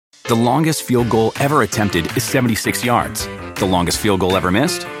The longest field goal ever attempted is 76 yards. The longest field goal ever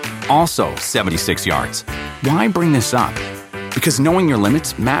missed? Also 76 yards. Why bring this up? Because knowing your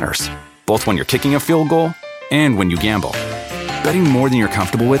limits matters, both when you're kicking a field goal and when you gamble. Betting more than you're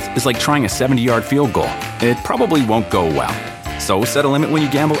comfortable with is like trying a 70-yard field goal. It probably won't go well. So set a limit when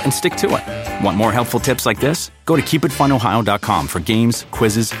you gamble and stick to it. Want more helpful tips like this? Go to keepitfunohio.com for games,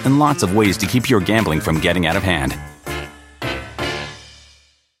 quizzes, and lots of ways to keep your gambling from getting out of hand.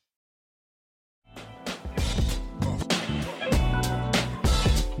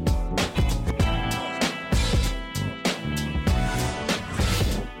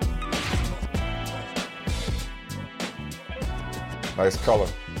 Nice color.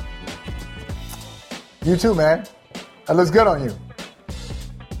 You too, man. That looks good on you.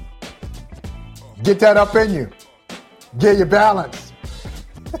 Get that up in you. Get your balance.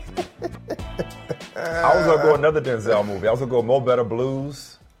 I was going to go another Denzel movie. I was going to go Mo Better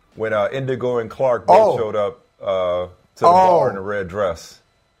Blues when Indigo and Clark both showed up to the bar in a red dress.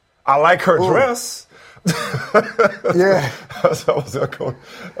 I like her dress. Yeah. That's what I was going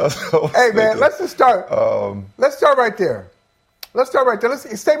to Hey, man, let's just start. Let's start right there. Let's stay right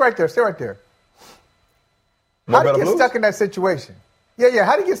there. Stay right there. How do you get stuck in that situation? Yeah.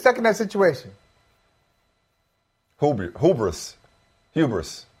 How do you get stuck in that situation? Hubris.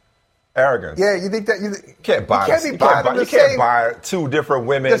 Arrogance. Yeah, you think that you can't buy. You can't buy two different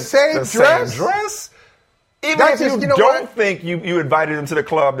women the same dress. Even if you don't think you invited them to the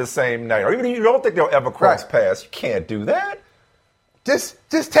club the same night, or even if you don't think they'll ever cross paths, you can't do that. Just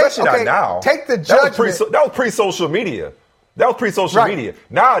take. Especially not now. Take the judgment. That was pre-social media. Media.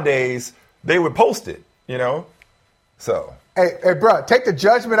 Nowadays, they would post it, So. Hey, bro, take the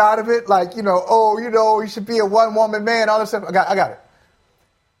judgment out of it. Like, you should be a one-woman man, all this stuff. I got it.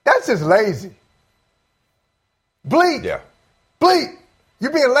 That's just lazy. Bleak. Yeah. Bleak.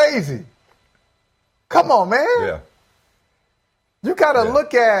 You're being lazy. Come on, man. Yeah. You got to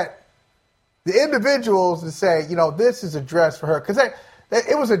look at the individuals and say, this is a dress for her. Because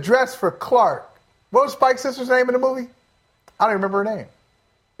it was a dress for Clark. What was Spike's sister's name in the movie? I don't remember her name.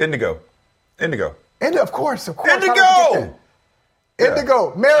 Indigo. Of course. Indigo!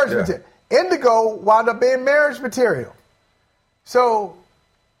 Indigo, marriage material. Indigo wound up being marriage material. So,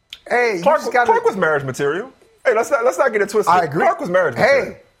 hey, Clark was marriage material. Hey, let's not get it twisted. I agree. Clark was marriage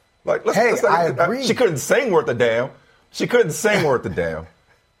material. I agree. She couldn't sing worth a damn.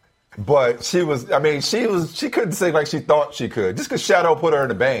 But she couldn't sing like she thought she could. Just because Shadow put her in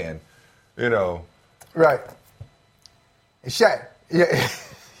the band, Right. Yeah.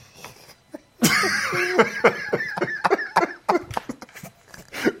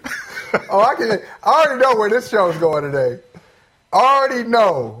 I already know where this show's going today. I already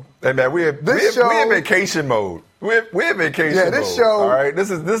know. Hey man, we're in vacation mode. We're in vacation mode. Yeah, this show. All right,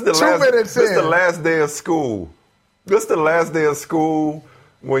 this is the last day of school. This is the last day of school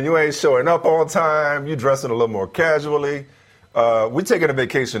when you ain't showing up on time. You dressing a little more casually. We're taking a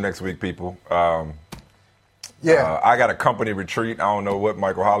vacation next week, people. I got a company retreat. I don't know what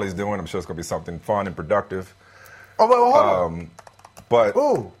Michael Holly's doing. I'm sure it's going to be something fun and productive. Oh, well, hold on. But,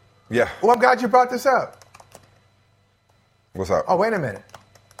 yeah. Well, I'm glad you brought this up. What's up? Oh, wait a minute.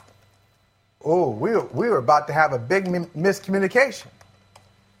 Oh, we were about to have a big miscommunication.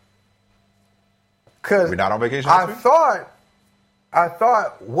 We're not on vacation next week? I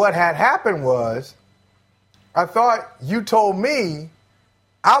thought what had happened was, I thought you told me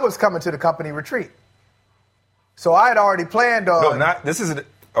I was coming to the company retreat. So I had already planned on. No, this isn't.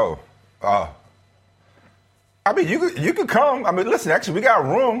 I mean, you could come. I mean, listen. Actually, we got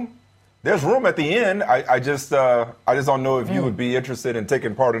room. There's room at the end. I just don't know if you would be interested in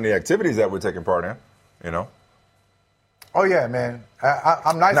taking part in the activities that we're taking part in. Oh yeah, man.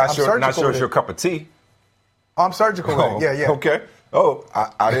 I'm nice. Not sure it's your cup of tea. I'm surgical with it. Yeah. Okay. Oh,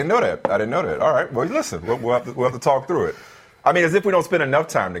 I didn't know that. All right. Well, listen. We'll have to talk through it. I mean, as if we don't spend enough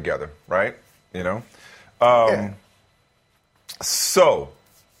time together, right? So,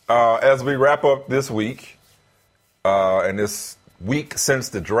 as we wrap up this week, and this week since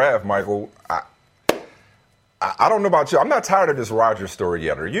the draft, Michael, I don't know about you. I'm not tired of this Rodgers story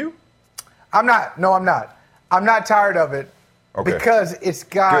yet. Are you? I'm not. No, I'm not. I'm not tired of it because it's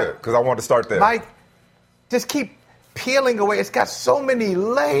got. Good, because I want to start there. Mike, just keep peeling away. It's got so many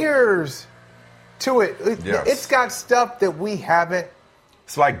layers to it. Yes. It's got stuff that we haven't.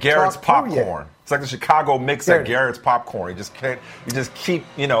 It's like Garrett's popcorn. It's like the Chicago mix at Garrett's popcorn. You just keep,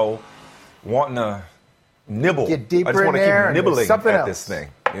 wanting to nibble. Get deeper I just want to keep nibbling at this thing,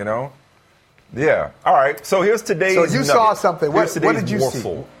 Yeah. All right. So here's today's So you saw something. What did you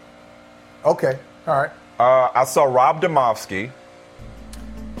morsel. see? Okay. All right. I saw Rob Demovsky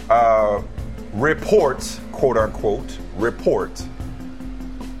report, quote unquote,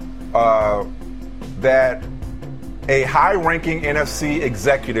 that a high-ranking NFC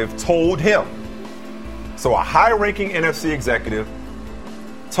executive told him. So a high-ranking NFC executive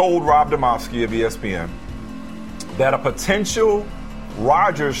told Rob Demovsky of ESPN that a potential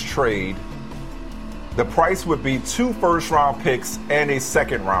Rodgers trade, the price would be 2 first-round picks and a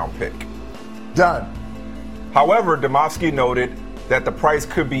second-round pick. Done. However, Demovsky noted that the price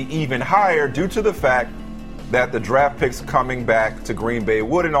could be even higher due to the fact that the draft picks coming back to Green Bay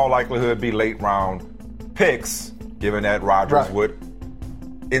would in all likelihood be late-round picks, given that Rodgers would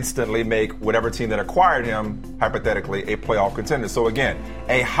instantly make whatever team that acquired him, hypothetically, a playoff contender. So again,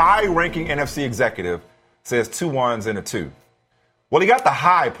 a high-ranking NFC executive says 2 1s and a 2. Well, he got the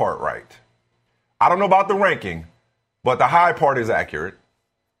high part right. I don't know about the ranking, but the high part is accurate.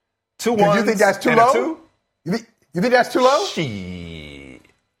 2 1s. You think that's too low? You think that's too low?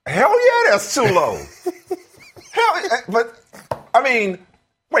 Hell yeah, that's too low. But I mean,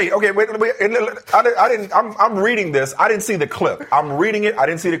 wait. I didn't. I'm reading this. I didn't see the clip. I'm reading it. I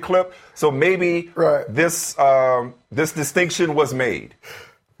didn't see the clip. So maybe this distinction was made.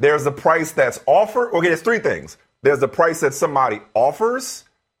 There's the price that's offered. Okay, there's 3 things. There's the price that somebody offers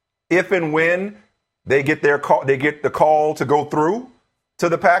if and when they get their call. They get the call to go through to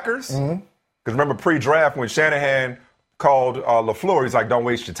the Packers. Because remember, pre-draft when Shanahan called LaFleur, he's like, "Don't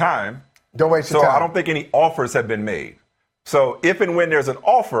waste your time." Don't waste your time. So I don't think any offers have been made. So if and when there's an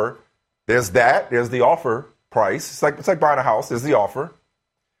offer, there's that. There's the offer price. It's like buying a house. There's the offer.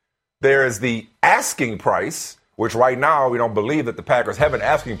 There is the asking price, which right now we don't believe that the Packers have an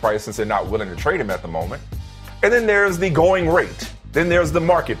asking price since they're not willing to trade him at the moment. And then there's the going rate. Then there's the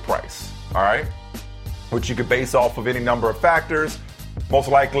market price, all right, which you could base off of any number of factors, most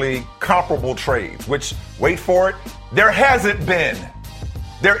likely comparable trades, which, wait for it, there hasn't been.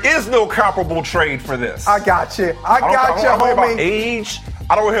 There is no comparable trade for this. I got you. I got you, homie. I don't hear about age.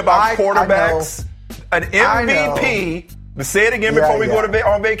 I don't hear about quarterbacks. An MVP. Say it again before we go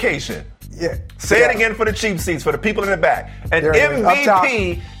on vacation. Yeah. Say it again for the cheap seats, for the people in the back. An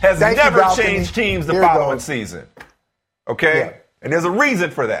MVP has never changed teams the following season. Okay? Yeah. And there's a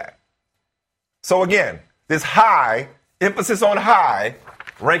reason for that. So again, this high, emphasis on high,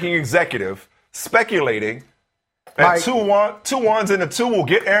 ranking executive speculating that 2 1s and a 2 will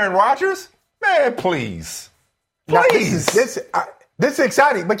get Aaron Rodgers? Man, please. Please. Now, this is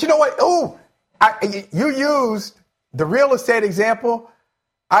exciting. But you know what? You used the real estate example.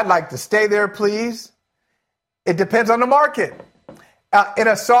 I'd like to stay there, please. It depends on the market. In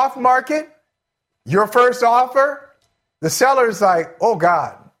a soft market, your first offer, the seller's like, oh,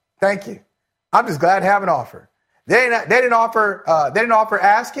 God, thank you. I'm just glad to have an offer. They didn't offer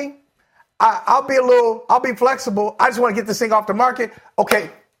asking. I'll be flexible. I just want to get this thing off the market.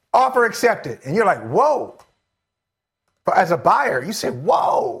 Okay, offer accepted. And you're like, whoa. But as a buyer, you say,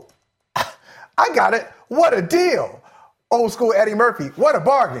 whoa, I got it. What a deal. Old school Eddie Murphy. What a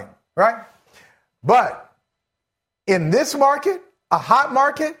bargain, right? But in this market, a hot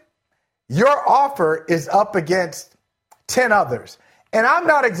market, your offer is up against 10 others. And I'm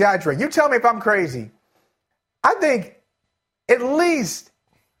not exaggerating. You tell me if I'm crazy. I think at least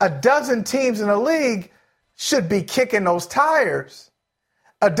a dozen teams in the league should be kicking those tires.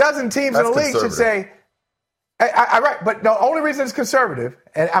 A dozen teams in the league should say, right, but the only reason it's conservative,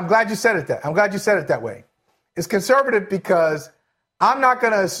 and I'm glad you said it that way. It's conservative because I'm not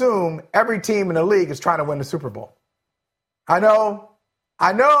going to assume every team in the league is trying to win the Super Bowl. I know,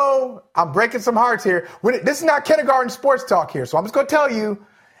 I'm breaking some hearts here. This is not kindergarten sports talk here, so I'm just going to tell you,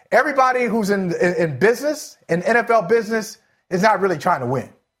 everybody who's in business, in NFL business, is not really trying to win.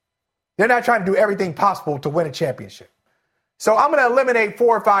 They're not trying to do everything possible to win a championship. So I'm going to eliminate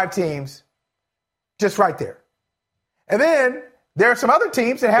 4 or 5 teams just right there. And then there are some other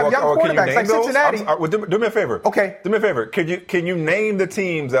teams that have young quarterbacks like Cincinnati. Do me a favor. Okay. Do me a favor. Can you name the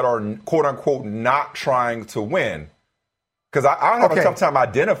teams that are, quote unquote, not trying to win? Because I have a tough time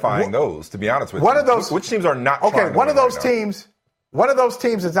identifying those, to be honest with you. Which teams are not trying to win? One of those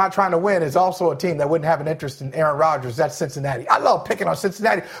teams that's not trying to win is also a team that wouldn't have an interest in Aaron Rodgers. That's Cincinnati. I love picking on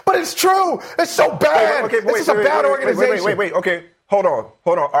Cincinnati, but it's true. It's so bad. This is a bad organization. Wait. Okay, hold on.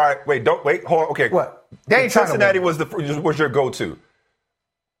 All right, hold on. Okay. What? They ain't Cincinnati was your go-to.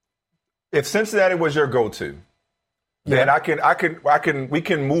 If Cincinnati was your go-to, then we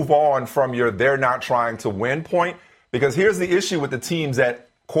can move on from your they're not trying to win point, because here's the issue with the teams that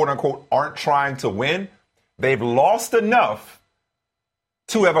quote unquote aren't trying to win. They've lost enough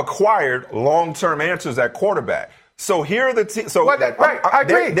to have acquired long-term answers at quarterback. So here are the teams. So I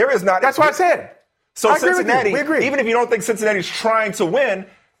agree. There is not. That's what I said. So Cincinnati, we agree. Even if you don't think Cincinnati's trying to win,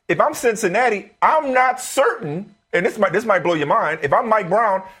 if I'm Cincinnati, I'm not certain, and this might blow your mind. If I'm Mike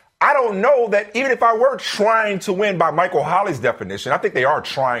Brown, I don't know that even if I were trying to win by Michael Holley's definition, I think they are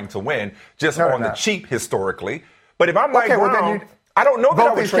trying to win just on the cheap historically. But if I'm Mike Brown, I don't know that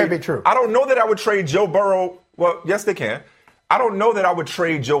I would trade. Can't be true. I don't know that I would trade Joe Burrow. Well, yes, they can. I don't know that I would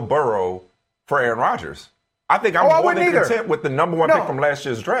trade Joe Burrow for Aaron Rodgers. I think I'm more than content with the number one pick from last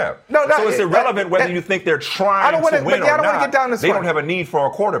year's draft. So it's irrelevant whether you think they're trying to win or not. I don't want to get down this. They don't have a need for a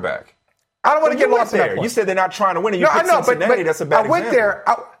quarterback. I don't want to get lost there. You said they're not trying to win, and you picked Cincinnati. That's a bad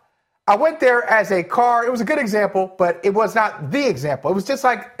example. I went there as a car. It was a good example, but it was not the example. It was just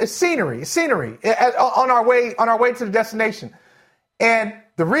like a scenery on our way to the destination. And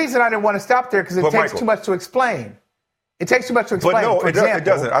the reason I didn't want to stop there because it takes too much to explain. It takes too much to explain. But no, it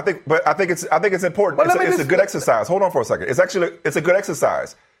doesn't. I think it's important. It's a good exercise. Hold on for a second. It's a good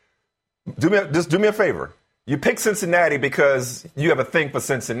exercise. Do me a favor. You pick Cincinnati because you have a thing for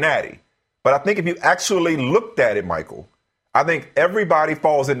Cincinnati. But I think if you actually looked at it, Michael, I think everybody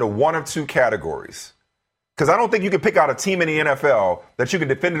falls into one of two categories. Because I don't think you can pick out a team in the NFL that you can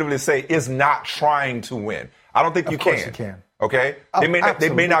definitively say is not trying to win. I don't think you can. Of course you can. Okay? They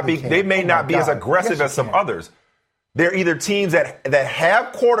may not be as aggressive as some others. They're either teams that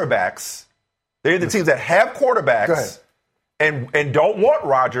have quarterbacks. They're either teams that have quarterbacks and don't want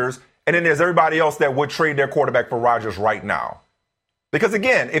Rodgers, and then there's everybody else that would trade their quarterback for Rodgers right now. Because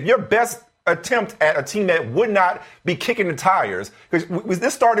again, if your best attempt at a team that would not be kicking the tires, because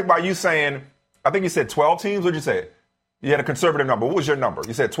this started by you saying, I think you said 12 teams. What did you say? You had a conservative number. What was your number?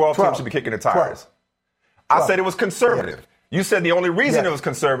 You said 12 teams should be kicking the tires. 12. I said it was conservative. Yes. You said the only reason it was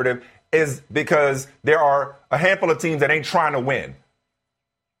conservative is because there are a handful of teams that ain't trying to win.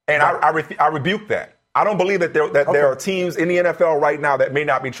 And I rebuke that. I don't believe that there are teams in the NFL right now that may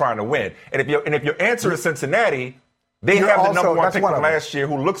not be trying to win. And if your answer is Cincinnati, they have the number one pick from last year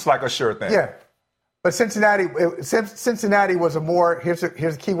who looks like a sure thing. Yeah. But Cincinnati was a more, here's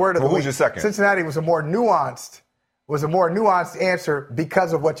a key word of the week. Who's your second? Cincinnati was a more nuanced answer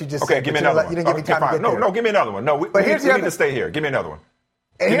because of what you just said. Okay, give me another one. You didn't give me time to get there. No, give me another one. No, we need to stay here. Give me another one.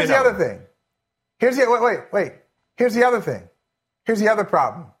 And here's the other thing. Wait. Here's the other thing. Here's the other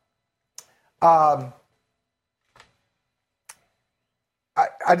problem.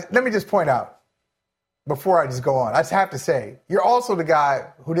 Let me just point out, before I just go on, I just have to say, you're also the guy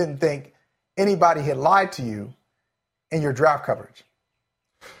who didn't think anybody had lied to you in your draft coverage.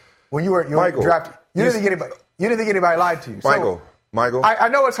 When you were drafted, you didn't think anybody lied to you. Michael, I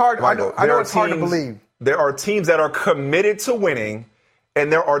know it's hard. Michael, I know it's hard to believe. There are teams that are committed to winning, and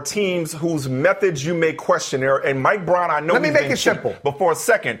there are teams whose methods you may question. And Mike Brown, I know. Let me make it simple. But for a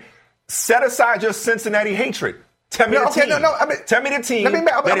second, set aside your Cincinnati hatred. Tell me the team. Tell me the team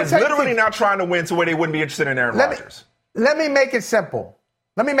that is literally not trying to win to where they wouldn't be interested in Aaron Rodgers. Let me make it simple.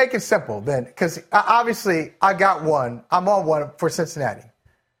 Then, because obviously I got one. I'm on one for Cincinnati.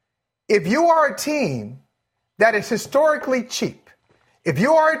 If you are a team that is historically cheap, if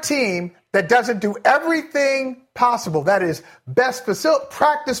you are a team that doesn't do everything possible, that is best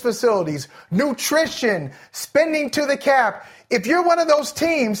practice facilities, nutrition, spending to the cap, if you're one of those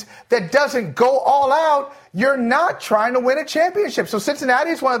teams that doesn't go all out, you're not trying to win a championship. So Cincinnati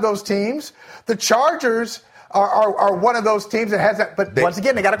is one of those teams. The Chargers are one of those teams that has that. But once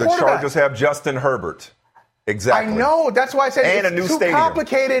again, they got a quarterback. The Chargers have Justin Herbert. Exactly. I know. That's why I said and it's a new too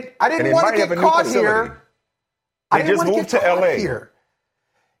complicated. I didn't want to get caught here. They just moved to L.A. Here.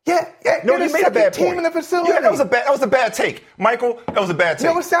 Yeah. No, you made a bad team point. In the facility. Yeah, that was a bad take, Michael. That was a bad take.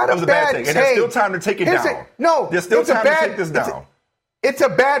 No, it's not a bad take. And there's still time to take it down. There's still time to take this down. It's a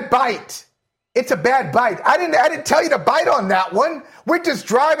bad bite. It's a bad bite. I didn't tell you to bite on that one. We're just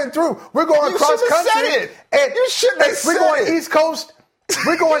driving through. We're going cross country. Said it. And you shouldn't have said it. We're going East Coast.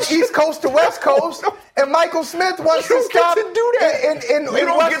 We're going East Coast to West Coast. And Michael Smith wants to stop in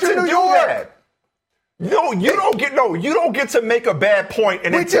Western New York. No, you don't get to make a bad point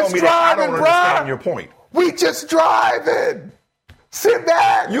and then tell me that I don't understand your point. We just driving. Sit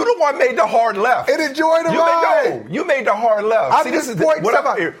back. You the one made the hard left. And enjoy the ride. You made the hard left.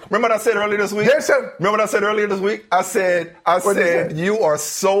 Remember what I said earlier this week? Remember what I said earlier this week? I said you are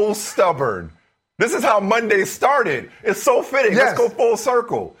so stubborn. This is how Monday started. It's so fitting. Yes. Let's go full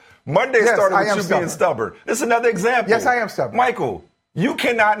circle. Monday started with you being stubborn. This is another example. Yes, I am stubborn. Michael, you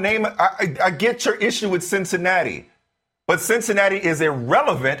cannot name it. I get your issue with Cincinnati, but Cincinnati is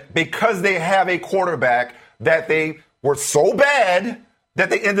irrelevant because they have a quarterback that they were so bad that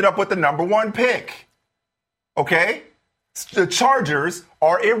they ended up with the number one pick. Okay? The Chargers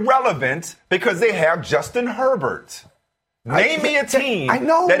are irrelevant because they have Justin Herbert. Name me a team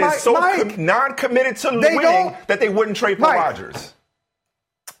that is so non-committed to winning that they wouldn't trade for Rodgers.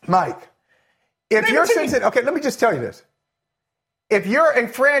 Mike, if Name you're a team. sensitive, okay, let me just tell you this. If you're a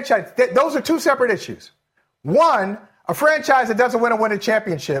franchise, those are two separate issues. One, a franchise that doesn't want to win a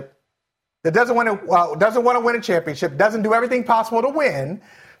championship, doesn't want to win a championship, doesn't do everything possible to win.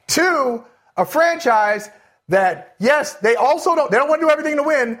 Two, a franchise that, yes, they don't want to do everything to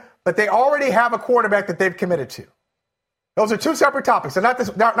win, but they already have a quarterback that they've committed to. Those are two separate topics. They're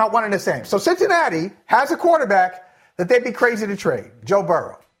not one and the same. So Cincinnati has a quarterback that they'd be crazy to trade, Joe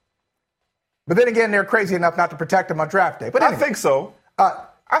Burrow. But then again, they're crazy enough not to protect him on draft day. But anyway, I think so.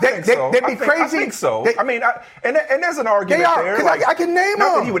 They'd be crazy. I think so. And there's an argument there. Because I can name not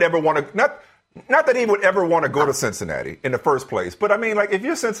them. That he would ever want to. Not that he would ever want to go to Cincinnati in the first place. But I mean, like, if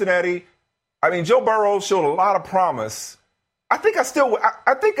you're Cincinnati, I mean, Joe Burrow showed a lot of promise. I think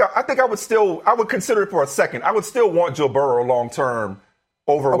I would consider it for a second. I would still want Joe Burrow long term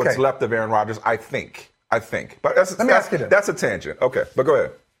over what's left of Aaron Rodgers. I think. But let me ask you this. That's a tangent. Okay, but go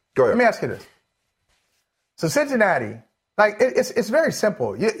ahead. Let me ask you this. So Cincinnati, like, it's very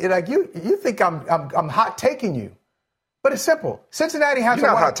simple. You think I'm hot taking you, but it's simple. Cincinnati has You're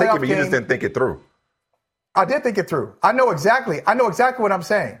not hot taking me. You just didn't think it through. I did think it through. I know exactly what I'm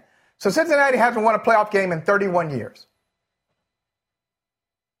saying. So Cincinnati hasn't won a playoff game in 31 years.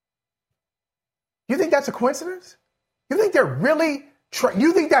 You think that's a coincidence? You think they're really?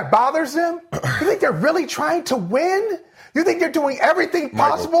 You think that bothers them? You think they're really trying to win? You think they're doing everything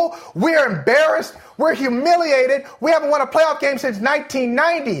possible? Michael. We're embarrassed. We're humiliated. We haven't won a playoff game since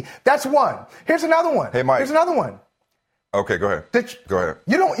 1990. That's one. Here's another one. Hey, Mike. Here's another one. Okay, go ahead. Go ahead.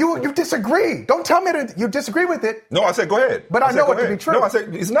 You disagree. Don't tell me that you disagree with it. No, I said go ahead. But I know it to be true. No, I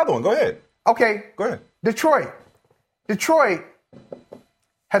said it's another one. Go ahead. Okay. Go ahead. Detroit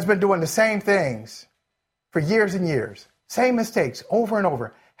has been doing the same things for years and years. Same mistakes over and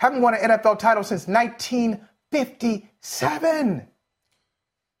over. Haven't won an NFL title since 1957.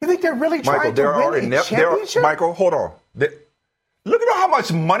 You think they're really trying to win a championship? Michael, hold on. Look at how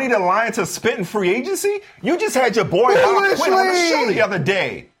much money the Lions have spent in free agency. You just had your boy Bob Quinn on the show the other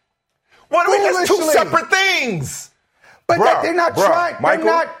day. What are we? That's two separate things. But they're not trying.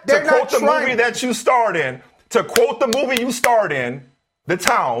 Michael, to quote the movie that you starred in, The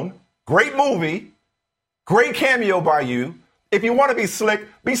Town, great movie, great cameo by you. If you want to be slick,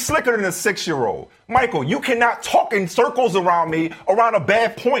 be slicker than a 6-year-old. Michael, you cannot talk in circles around me around a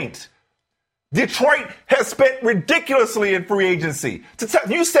bad point. Detroit has spent ridiculously in free agency.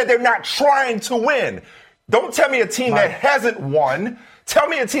 You said they're not trying to win. Don't tell me a team that hasn't won. Tell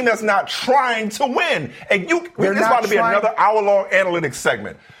me a team that's not trying to win. And this is about to be another hour-long analytics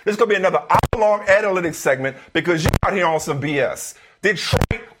segment. This is going to be another hour-long analytics segment because you're out here on some BS.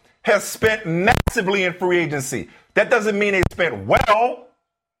 Detroit has spent massively in free agency. That doesn't mean they spent well,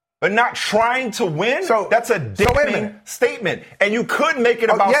 but not trying to win. That's a damning statement. And you could make it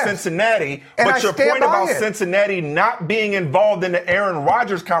about Cincinnati, but your point about Cincinnati not being involved in the Aaron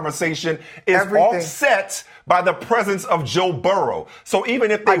Rodgers conversation is offset by the presence of Joe Burrow. So even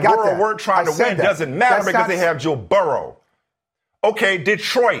if they weren't trying to win, it doesn't matter because they have Joe Burrow. Okay,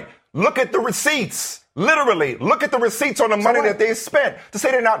 Detroit, look at the receipts. Literally, look at the receipts on the money that they spent to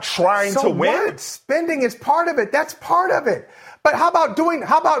say they're not trying to win. What? Spending is part of it. That's part of it. But how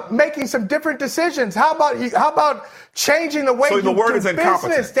about making some different decisions? How about changing the way you do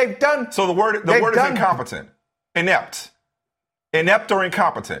business? They've done. So the word is incompetent. Inept or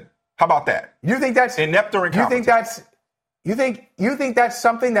incompetent. How about that? You think that's inept or incompetent? You think that's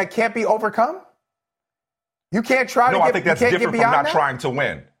something that can't be overcome? You can't try to I think that's different from not trying to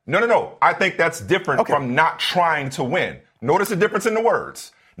win. No. I think that's different from not trying to win. Notice the difference in the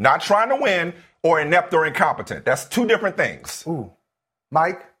words. Not trying to win or inept or incompetent. That's two different things. Ooh.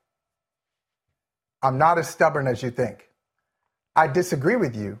 Mike, I'm not as stubborn as you think. I disagree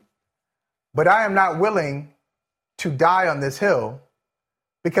with you, but I am not willing to die on this hill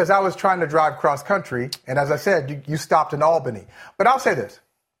because I was trying to drive cross country, and as I said, you stopped in Albany. But I'll say this.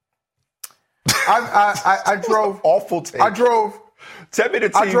 I drove. Awful take. Tell me the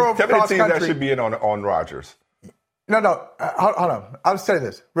team that should be in on Rodgers. No. Hold on. I'll just tell you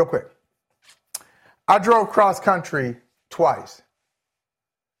this real quick. I drove cross country twice.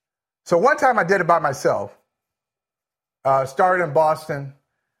 So one time I did it by myself. Started in Boston,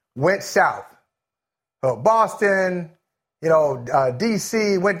 went south. So Boston,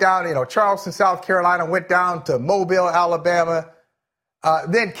 D.C., went down, Charleston, South Carolina, went down to Mobile, Alabama,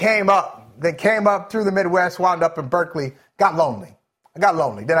 then came up through the Midwest, wound up in Berkeley, got lonely.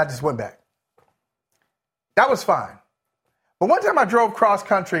 Then I just went back. That was fine. But one time I drove cross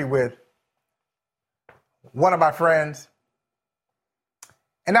country with one of my friends,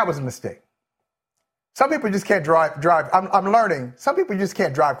 and that was a mistake. Some people just can't drive. I'm learning. Some people just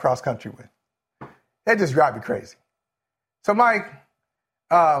can't drive cross country with. They just drive me crazy. So, Mike,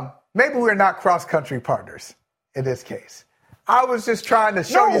 maybe we're not cross country partners in this case. I was just trying to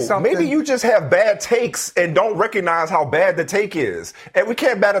show you something. Maybe you just have bad takes and don't recognize how bad the take is. And we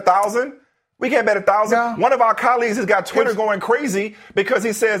can't bat 1,000. We can't bet 1,000. No. One of our colleagues has got Twitter going crazy because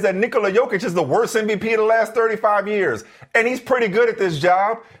he says that Nikola Jokic is the worst MVP of the last 35 years. And he's pretty good at this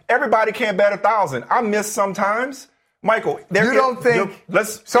job. Everybody can't bet 1,000. I miss sometimes. Michael, you don't think?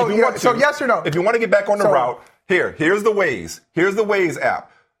 So yes or no? If you want to get back on the route, here's the Waze. Here's the Waze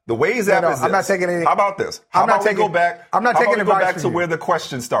app. The Waze app is this. I'm not taking any. How about this? I'm not taking advice. How about we go back to where the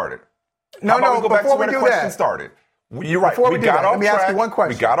question started? No, before we do that. You're right. Before we do that, let me ask you one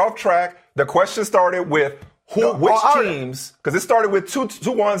question. We got off track. The question started with which teams, because it started with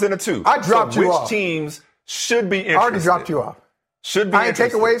two ones and a two. I dropped you off. Which teams should be interested? I already dropped you off. Should be I ain't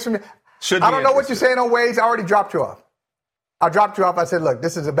take Waze from you. I don't know what you're saying on Waze. I already dropped you off. I dropped you off. I said, look,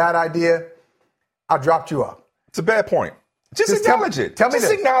 this is a bad idea. I dropped you off. It's a bad point. Just acknowledge it. Tell me this.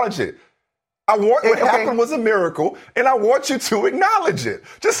 Just acknowledge it. What happened was a miracle, and I want you to acknowledge it.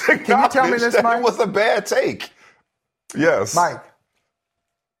 Just acknowledge Can you tell me this, that Mike? It was a bad take. Yes. Mike,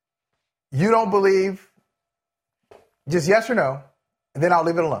 you don't believe, just yes or no, and then I'll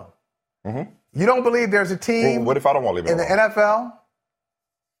leave it alone. Mm-hmm. You don't believe there's a team what if I don't want to leave it in the NFL?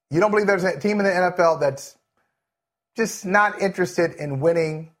 You don't believe there's a team in the NFL that's just not interested in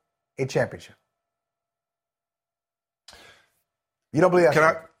winning a championship? You don't believe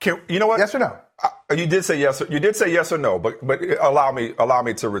that? You know what? Yes or no? You did say yes. You did say yes or no, but allow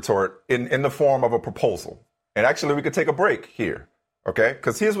me to retort in the form of a proposal. And actually, we could take a break here, okay?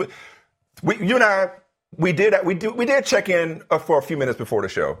 Because here's what you and I we did check in for a few minutes before the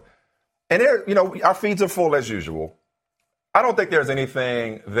show, and our feeds are full as usual. I don't think there's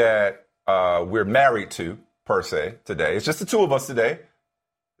anything that we're married to per se today. It's just the two of us today.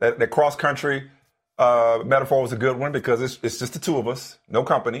 That cross country metaphor was a good one because it's just the two of us, no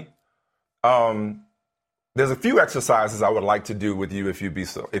company. There's a few exercises I would like to do with you if you'd be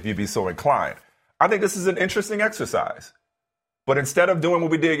so inclined. I think this is an interesting exercise. But instead of doing what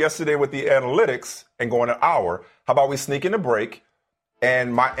we did yesterday with the analytics and going an hour, how about we sneak in a break?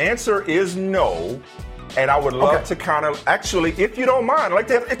 And my answer is no. And I would love to kind of actually, if you don't mind,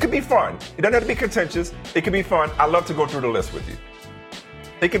 it could be fun. It doesn't have to be contentious. It could be fun. I'd love to go through the list with you.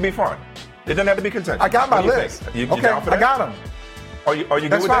 It could be fun. It doesn't have to be contentious. I got my list. You down for that? I got them. Are you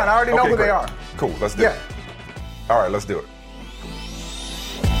good That's with fine. that? I already know who great. they are. Cool. Let's do it. All right, let's do it.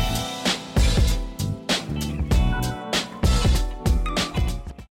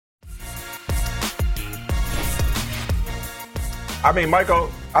 I mean,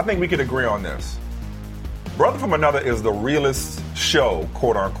 Michael, I think we could agree on this. Brother from Another is the realest show,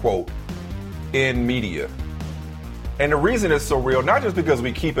 quote unquote, in media. And the reason it's so real, not just because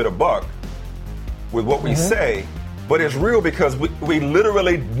we keep it a buck with what we say, but it's real because we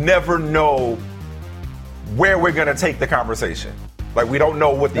literally never know where we're going to take the conversation. Like, we don't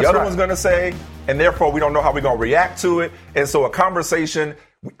know what the other one's going to say, and therefore we don't know how we're going to react to it. And so a conversation,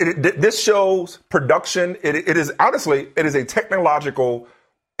 this show's production, it is honestly, it is a technological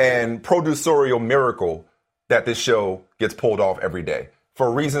and producerial miracle that this show gets pulled off every day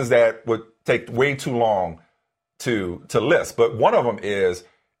for reasons that would take way too long to list. But one of them is,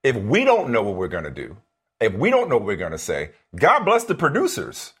 if we don't know what we're going to do, if we don't know what we're going to say, God bless the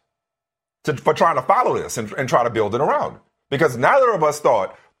producers for trying to follow this and try to build it around. Because neither of us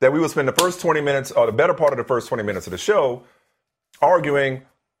thought that we would spend the first 20 minutes or the better part of the first 20 minutes of the show arguing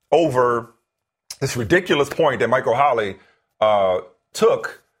over this ridiculous point that Michael Holley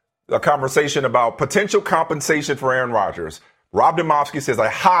took a conversation about potential compensation for Aaron Rodgers. Rob Demovsky says a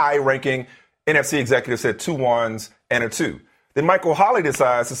high-ranking NFC executive said 2 1s and a 2. Then Michael Holley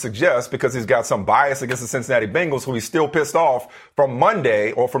decides to suggest, because he's got some bias against the Cincinnati Bengals, who he's still pissed off from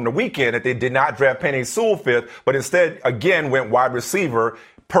Monday or from the weekend that they did not draft Penei Sewell fifth, but instead, again, went wide receiver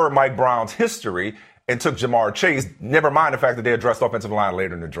per Mike Brown's history and took Jamar Chase. Never mind the fact that they addressed offensive line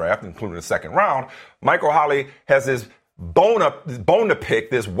later in the draft, including the second round. Michael Holley has this bone to pick,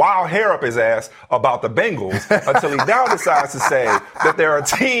 this wild hair up his ass about the Bengals until he now decides to say that there are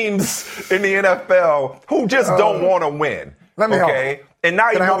teams in the NFL who just don't want to win. Let me help. And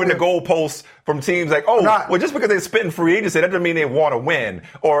now you're moving the goalposts from teams like, just because they're spitting free agency, that doesn't mean they want to win.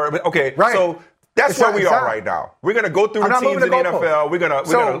 So that's where we are right now. We're going to go through the teams in the NFL. We're going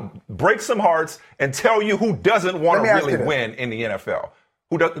to break some hearts and tell you who doesn't want to really win in the NFL.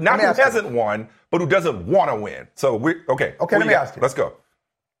 Who hasn't won, but who doesn't want to win. So okay, let me ask you. Let's go.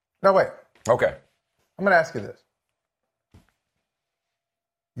 No, wait. Okay. I'm going to ask you this.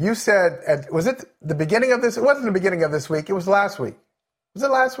 You said, was it the beginning of this? It wasn't the beginning of this week. It was last week. Was it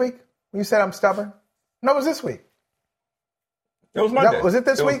last week when you said I'm stubborn? No, it was this week. It was Monday. Was it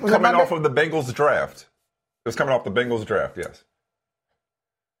this week? Was it coming Monday? off of the Bengals draft. It was coming off the Bengals draft, yes.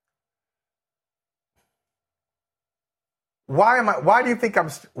 Why do you think I'm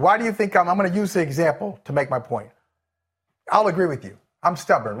going to use the example to make my point. I'll agree with you. I'm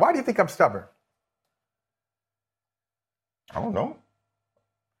stubborn. Why do you think I'm stubborn? I don't know.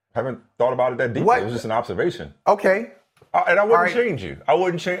 Haven't thought about it that deeply. It was just an observation. Okay. And I wouldn't change you. I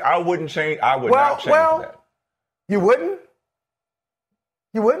would not change that. You wouldn't?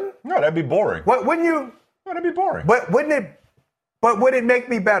 You wouldn't? No, that'd be boring. What wouldn't you? No, that'd be boring. But would it make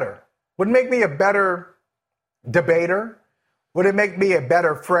me better? Would it make me a better debater? Would it make me a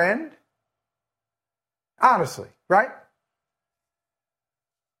better friend? Honestly, right?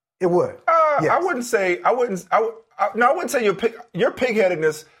 It would. Yes. I wouldn't say your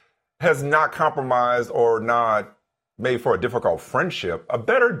pig-headedness has not compromised or not made for a difficult friendship. A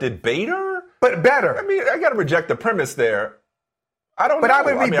better debater? But better. I mean, I got to reject the premise there. I don't know. But I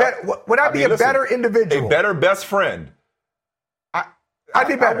would be better. Would I be a better individual? A better best friend. I'd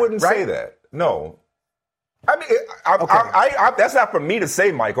be better. I wouldn't say that. No. I mean, that's not for me to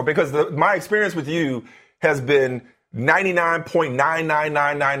say, Michael, because my experience with you has been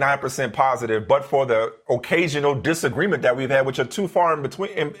 99.99999% positive, but for the occasional disagreement that we've had, which are too far in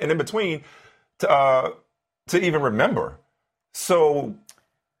between to even remember. So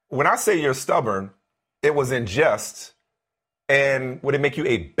when I say you're stubborn, it was in jest. And would it make you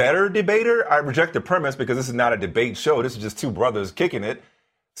a better debater? I reject the premise because this is not a debate show. This is just two brothers kicking it.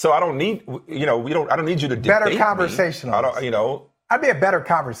 So I don't need, I don't need you to debate better conversationalist. I'd be a better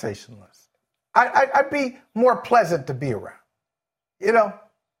conversationalist. I'd be more pleasant to be around. Like,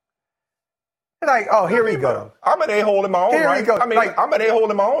 oh, here we go. I'm an a-hole in my own right. I mean, I'm an a-hole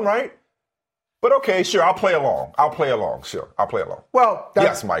in my own right. But okay, sure, I'll play along. Sure, I'll play along. Well,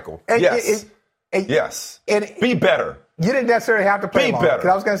 yes, Michael. Yes. Yes. Be better. You didn't necessarily have to play along. Be better.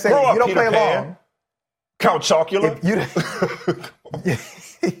 Because I was going to say, you don't play along. Count Chocula.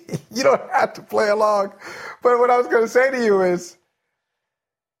 You don't have to play along. But what I was going to say to you is,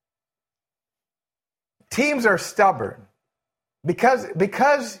 teams are stubborn because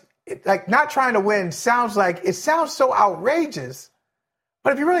like not trying to win sounds so outrageous.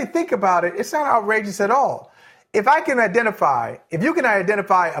 But if you really think about it, it's not outrageous at all. If you can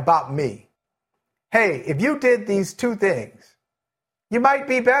identify about me, hey, if you did these two things, you might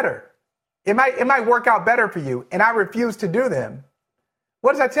be better. It might work out better for you, and I refuse to do them.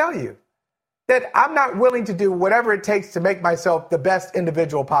 What does that tell you? That I'm not willing to do whatever it takes to make myself the best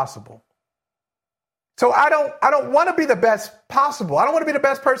individual possible. So I don't want to be the best possible. I don't want to be the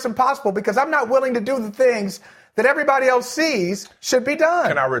best person possible because I'm not willing to do the things that everybody else sees should be done.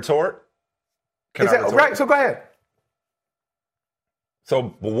 Can I retort? Right, so go ahead.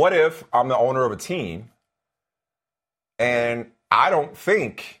 So what if I'm the owner of a team and I don't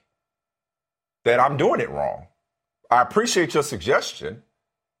think that I'm doing it wrong? I appreciate your suggestion,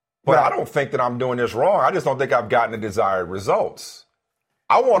 but I don't think that I'm doing this wrong. I just don't think I've gotten the desired results.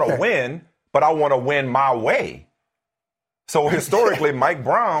 I want to win, but I want to win my way. So historically, Mike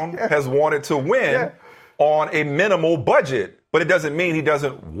Brown has wanted to win on a minimal budget, but it doesn't mean he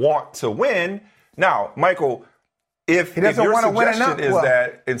doesn't want to win. Now, Michael, if your suggestion is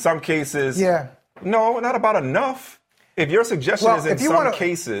that in some cases, no, not about enough. If your suggestion is in some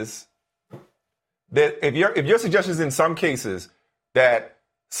cases that if your suggestion is in some cases that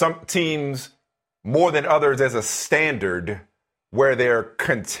some teams more than others as a standard where they're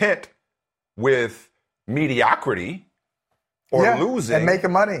content with mediocrity or losing and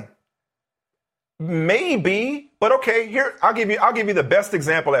making money. Maybe, but okay, here I'll give you the best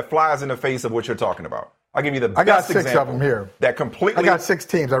example that flies in the face of what you're talking about. I'll give you the best example. I got 6 of them here. That completely. I got 6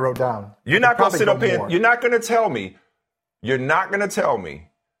 teams I wrote down. You're not going to sit up here. You're not going to tell me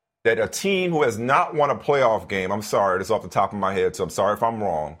that a team who has not won a playoff game, I'm sorry, this is off the top of my head, so I'm sorry if I'm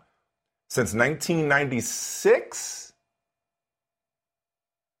wrong, since 1996?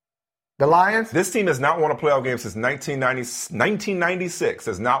 The Lions? This team has not won a playoff game since 1996.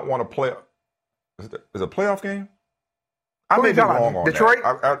 Has not won a playoff. Is it a playoff game? I may be wrong on Detroit?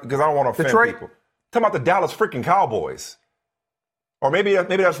 that. Because I don't want to offend people. Talking about the Dallas freaking Cowboys. Or maybe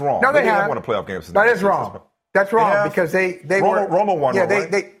that's wrong. No, they haven't won a playoff game since that is wrong. That's wrong because they were. Romo won. Yeah, right?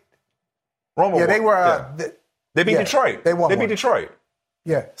 they were. They beat Detroit. They won. They beat Detroit.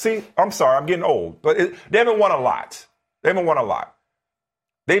 Yeah. See, I'm sorry, I'm getting old, but they haven't won a lot.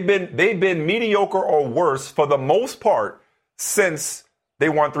 They've been mediocre or worse for the most part since they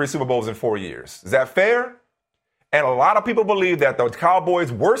won 3 Super Bowls in 4 years. Is that fair? And a lot of people believe that the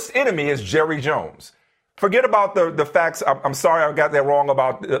Cowboys' worst enemy is Jerry Jones. Forget about the facts. I'm sorry I got that wrong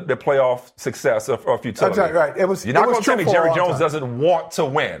about the playoff success or futility. That's right. You're not going to tell me Jerry Jones doesn't want to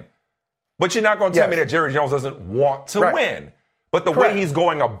win. But you're not going to tell me that Jerry Jones doesn't want to win. But the way he's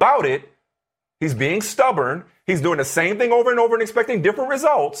going about it, he's being stubborn. He's doing the same thing over and over and expecting different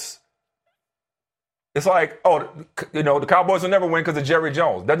results. It's like, the Cowboys will never win because of Jerry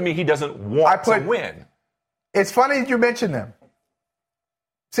Jones. Doesn't mean he doesn't want to win. It's funny that you mentioned them.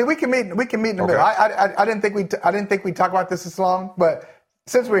 See, we can meet in the middle. I didn't think we'd talk about this long, but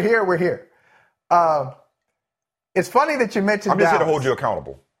since we're here, we're here. It's funny that you mentioned. I'm just here to hold you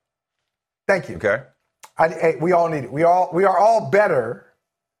accountable. Thank you. Okay. We all need it. We are all better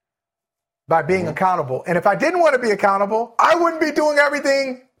by being accountable. And if I didn't want to be accountable, I wouldn't be doing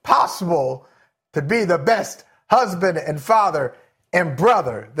everything possible to be the best husband and father and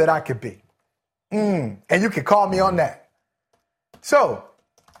brother that I could be. And you can call me on that. So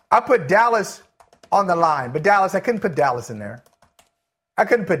I put Dallas on the line, but I couldn't put Dallas in there. I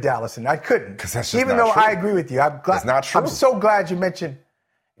couldn't. Because that's just Even not though true. I agree with you. That's not true. I'm so glad you mentioned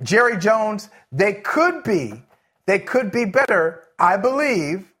Jerry Jones. They could be better, I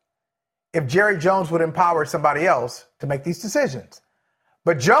believe, if Jerry Jones would empower somebody else to make these decisions.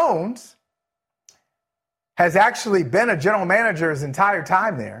 But Jones has actually been a general manager his entire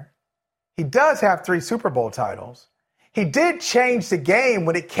time there. He does have 3 Super Bowl titles. He did change the game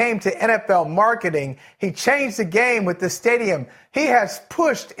when it came to NFL marketing. He changed the game with the stadium. He has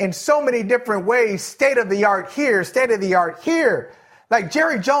pushed in so many different ways, state of the art here, state of the art here. Like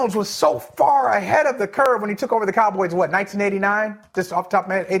Jerry Jones was so far ahead of the curve when he took over the Cowboys, 1989? Just off the top of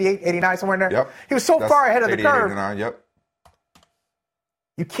my head, 88, 89, somewhere in there? Yep. He was so far ahead of the curve. 89, yep.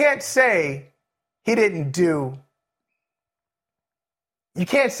 You can't say he didn't do. You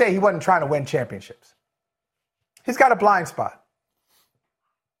can't say he wasn't trying to win championships. He's got a blind spot,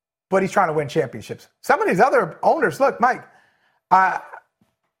 but he's trying to win championships. Some of these other owners, look, Mike,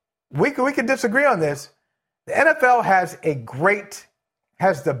 we could disagree on this. The NFL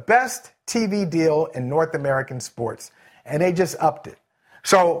has the best TV deal in North American sports, and they just upped it.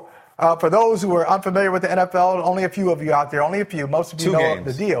 So for those who are unfamiliar with the NFL, only a few of you out there, most of you know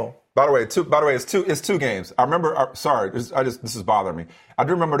the deal. By the way, it's 2 games. I remember. This is bothering me. I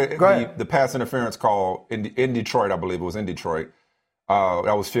do remember the pass interference call in Detroit. I believe it was in Detroit.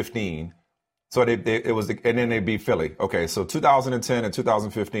 That was 15. So and then they beat Philly. Okay, so 2010 and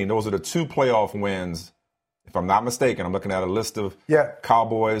 2015. Those are the 2 playoff wins. If I'm not mistaken, I'm looking at a list of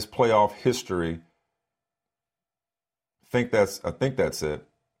Cowboys playoff history. I think that's it. I think that's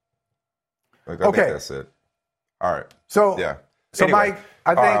it. All right. So yeah. So anyway, Mike,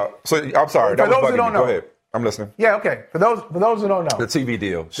 I think. So I'm sorry. That for was those who don't me. know, Go ahead. I'm listening. Yeah. Okay. For those who don't know, the TV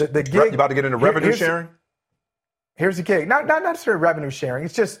deal. The gig, you about to get into revenue sharing? Here's the gig. Not necessarily revenue sharing.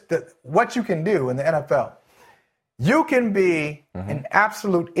 It's just what you can do in the NFL. You can be an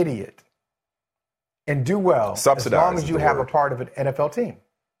absolute idiot and do well as long as you have a part of an NFL team.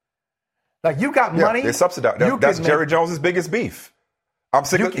 Like you got money. They subsidize. That's Jerry Jones' biggest beef. I'm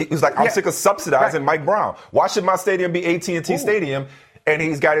sick of subsidizing Mike Brown. Why should my stadium be AT&T Stadium and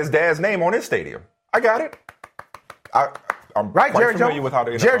he's got his dad's name on his stadium? I got it. I'm quite familiar with how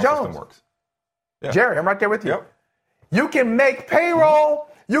the NFL system works. Yeah. Jerry, I'm right there with you. Yep. You can make payroll.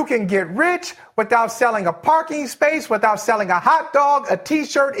 You can get rich without selling a parking space, without selling a hot dog, a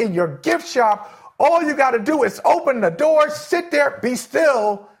T-shirt in your gift shop. All you got to do is open the door, sit there, be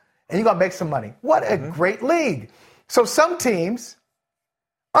still, and you're going to make some money. What a great league. So some teams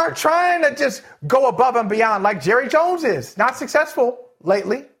aren't trying to just go above and beyond like Jerry Jones is. Not successful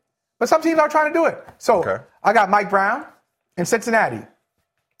lately, but some teams are trying to do it. So I got Mike Brown in Cincinnati.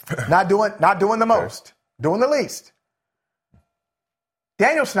 Not doing the most, doing the least.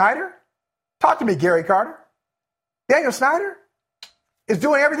 Daniel Snyder, talk to me, Gary Carter. Daniel Snyder is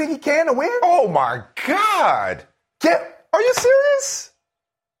doing everything he can to win. Oh my God! Are you serious?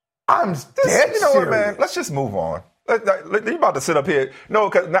 I'm dead serious. What, man? Let's just move on. You're about to sit up here. No,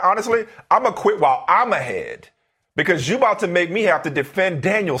 because honestly, I'm going to quit while I'm ahead because you're about to make me have to defend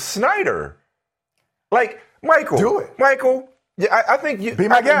Daniel Snyder. Like, Michael. Do it. Michael, I think you. Be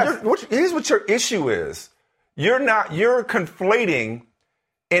my guest. Here's what your issue is. You're conflating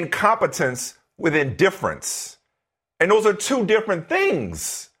incompetence with indifference. And those are 2 different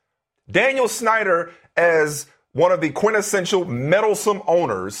things. Daniel Snyder, as one of the quintessential meddlesome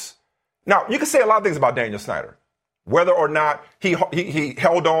owners. Now, you can say a lot of things about Daniel Snyder. Whether or not he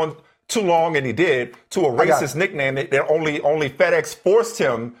held on too long, and he did, to a racist nickname that only FedEx forced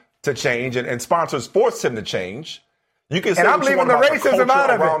him to change and sponsors forced him to change. You can say and I'm leaving the racism out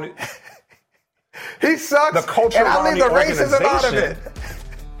of it. He sucks. The culture and I around leave the the racism out of organization.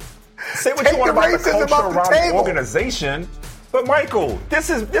 it. Say what Take you want the about the racism culture off the around the table. organization, but Michael, this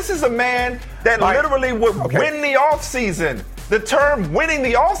is a man that Mike, literally would win the offseason. The term winning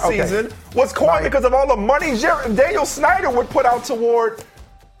the offseason was coined because of all the money Daniel Snyder would put out toward.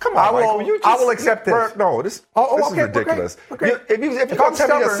 Come on, Michael. I will accept this. No, this is ridiculous. Okay. If you're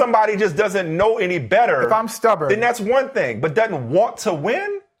telling me that somebody just doesn't know any better, if I'm stubborn, then that's one thing. But doesn't want to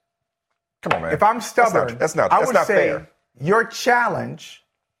win? Come on, man. If I'm stubborn, that's not fair. Your challenge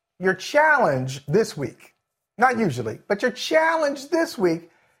this week, not usually, but your challenge this week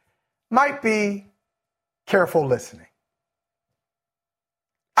might be careful listening.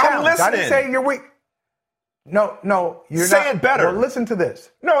 I'm listening. I didn't say you're weak. No, you're say not. Say it better. Well, listen to this.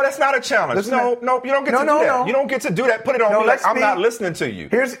 No, that's not a challenge. No, you don't get to do that. No. You don't get to do that. Put it on me like I'm not listening to you.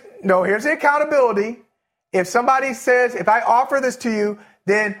 Here's the accountability. If somebody says, if I offer this to you,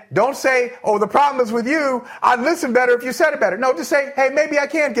 then don't say, oh, the problem is with you. I'd listen better if you said it better. No, just say, hey, maybe I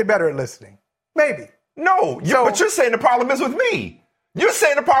can get better at listening. Maybe. No, but you're saying the problem is with me. You're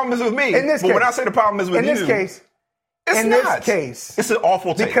saying the problem is with me. In this case, when I say the problem is with you. In this case, it's an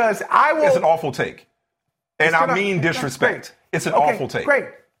awful take. Because I will. It's an awful take. And I mean disrespect. It's an awful take. Great.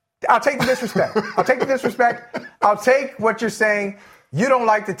 I'll take the disrespect. I'll take what you're saying. You don't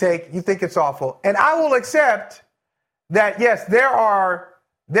like to take. You think it's awful. And I will accept that, yes, there are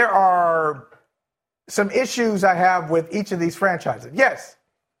some issues I have with each of these franchises. Yes.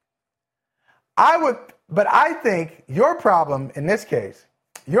 But I think your problem in this case,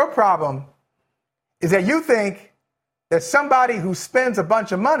 is that you think that somebody who spends a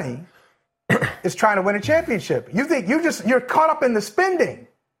bunch of money is trying to win a championship. You think you're caught up in the spending.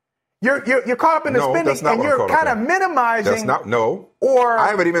 You're caught up in the spending, and you're kind of minimizing. That's not Or I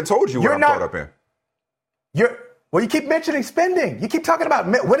haven't even told you what I'm caught up in. You keep mentioning spending. You keep talking about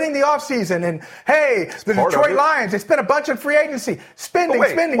winning the offseason and, hey, the Detroit Lions, they spent a bunch on free agency. Spending.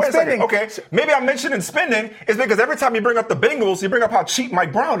 Okay, maybe I'm mentioning spending is because every time you bring up the Bengals, you bring up how cheap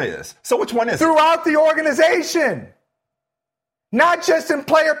Mike Brown is. So which one is it? Throughout the organization. Not just in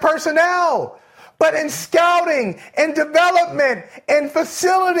player personnel, but in scouting and development and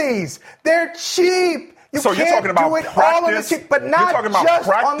facilities. They're cheap. You're talking about practice, but not just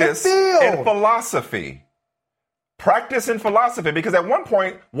on the field. And philosophy. Practice and philosophy, because at one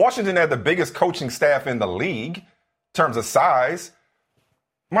point, Washington had the biggest coaching staff in the league in terms of size.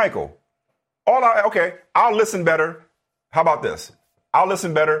 Michael, I'll listen better. How about this? I'll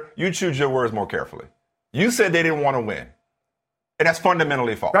listen better. You choose your words more carefully. You said they didn't want to win, and that's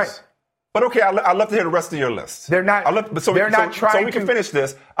fundamentally false. Right. But okay, I'd love to hear the rest of your list. They're not. So we can finish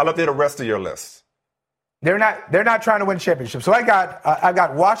this. I'd love to hear the rest of your list. They're not trying to win championships. So I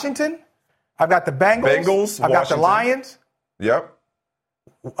got Washington. I've got the Bengals. I've got the Lions. Yep.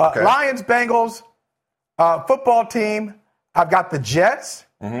 Okay. Lions, Bengals, football team. I've got the Jets.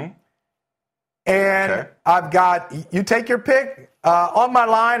 Mm-hmm. And I've got, you take your pick. On my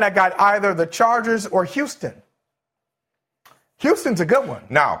line, I got either the Chargers or Houston. Houston's a good one.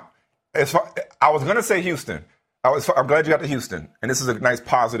 Now, I was going to say Houston. I'm glad you got to Houston. And this is a nice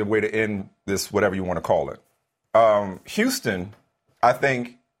positive way to end this, whatever you want to call it. Houston, I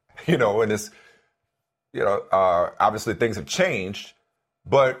think, obviously things have changed,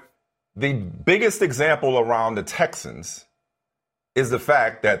 but the biggest example around the Texans is the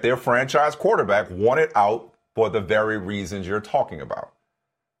fact that their franchise quarterback wanted out for the very reasons you're talking about.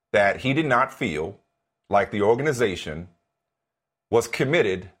 That he did not feel like the organization was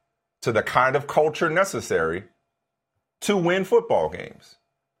committed to the kind of culture necessary to win football games.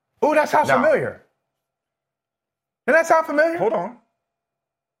 Oh, that sounds familiar. Does that sound familiar? Hold on.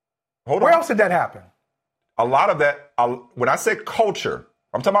 Where else did that happen? A lot of that, when I say culture,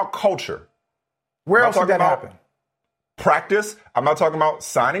 I'm talking about culture. Where else did that happen? Practice. I'm not talking about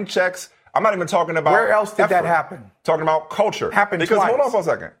signing checks. I'm not even talking about where else did that happen? Talking about culture. Happened because twice. Hold on for a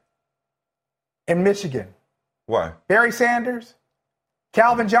second. In Michigan. What? Barry Sanders,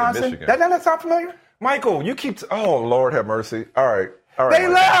 Calvin Johnson. That sound familiar? Michael, you keep. Oh, Lord have mercy. All right. They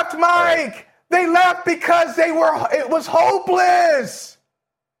left, Mike. Right. They left because it was hopeless.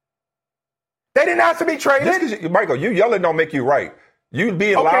 They didn't have to be traded. Michael, you yelling don't make you right. You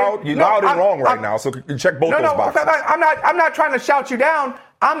being loud, you're loud and wrong right now. So you check both those boxes. I'm not trying to shout you down.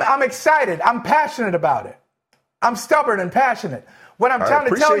 I'm excited. I'm passionate about it. I'm stubborn and passionate. What I'm trying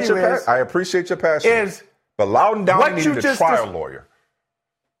to tell you is, I appreciate your passion. But loud and down, you need a trial lawyer.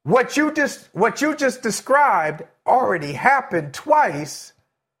 What you just described already happened twice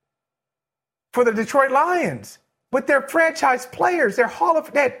for the Detroit Lions with their franchise players. They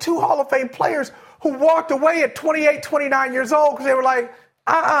had two Hall of Fame players who walked away at 28, 29 years old because they were like,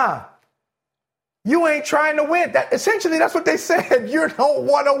 You ain't trying to win. Essentially, that's what they said. You don't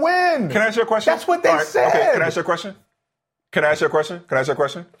want to win. Can I ask you a question? That's what they said. Okay, can I ask you a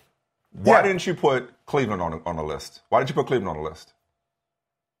question? Why didn't you put Cleveland on the list? Why did you put Cleveland on the list?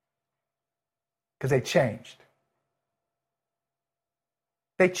 Because they changed.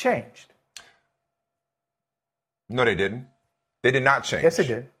 They changed. No, they didn't. They did not change. Yes, they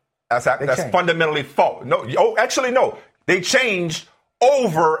did. That's changed. fundamentally false. No, actually, no. They changed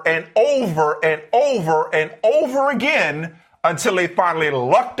over and over and over and over again until they finally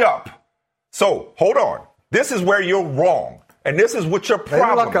lucked up. So, hold on. This is where you're wrong. And this is what your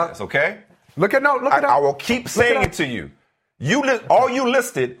problem is, okay? Look it up. I will keep saying it to you. All you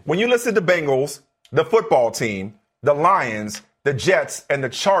listed, when you listed the Bengals, the football team, the Lions, the Jets, and the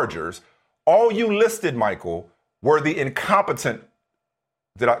Chargers, all you listed, Michael, were the incompetent.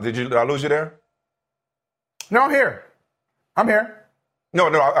 Did I lose you there? No, I'm here. No,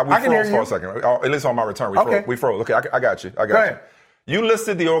 we I can hear froze you. for a second. At least on my return, we froze. Okay, I got you. Go ahead. You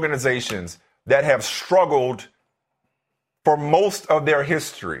listed the organizations that have struggled for most of their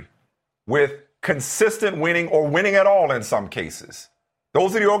history with consistent winning or winning at all in some cases.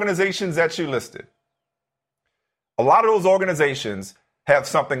 Those are the organizations that you listed. A lot of those organizations have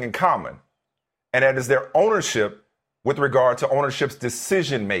something in common, and that is their ownership with regard to ownership's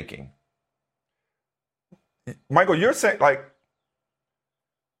decision making. Michael, you're saying, like,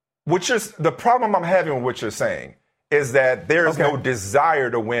 the problem I'm having with what you're saying is that there is no desire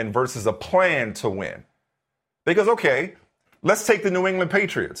to win versus a plan to win. Because, okay, let's take the New England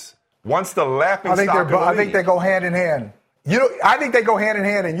Patriots. Once the laughing stock of the league. I think they go hand in hand. I think they go hand in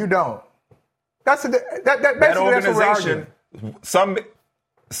hand, and you don't. That's what we're arguing. Some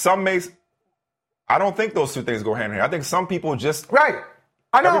may. I don't think those two things go hand in hand. I think some people just right.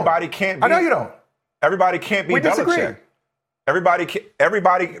 I know everybody can't. I know you don't. Everybody can't be Belichick.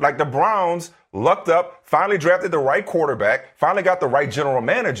 Everybody, like the Browns, lucked up, finally drafted the right quarterback, finally got the right general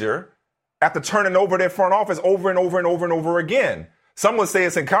manager after turning over their front office over and over and over and over again. Some would say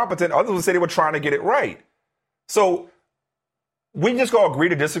it's incompetent. Others would say they were trying to get it right. So we just go agree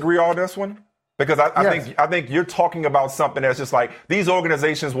to disagree on this one. Because I think you're talking about something that's just like these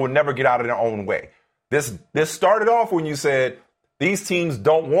organizations will never get out of their own way. This started off when you said these teams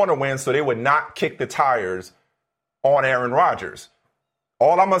don't want to win, so they would not kick the tires on Aaron Rodgers.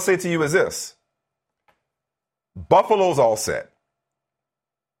 All I'm going to say to you is this. Buffalo's all set.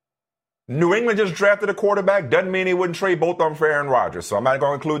 New England just drafted a quarterback. Doesn't mean they wouldn't trade both of them for Aaron Rodgers, so I'm not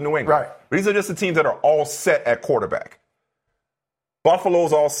going to include New England. Right. These are just the teams that are all set at quarterback.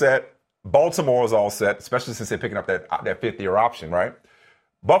 Buffalo's all set. Baltimore's all set, especially since they're picking up that fifth-year option, right?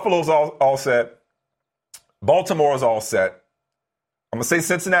 Buffalo's all set. Baltimore's all set. I'm going to say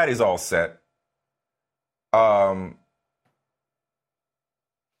Cincinnati's all set. Let's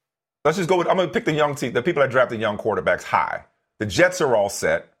just go with, I'm going to pick the young team, the people that drafted young quarterbacks high. The Jets are all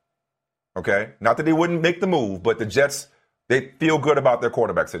set, okay? Not that they wouldn't make the move, but the Jets, they feel good about their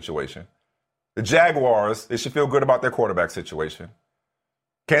quarterback situation. The Jaguars, they should feel good about their quarterback situation.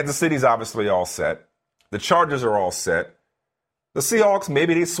 Kansas City's obviously all set. The Chargers are all set. The Seahawks,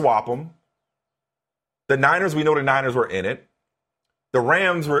 maybe they swap them. The Niners, we know the Niners were in it. The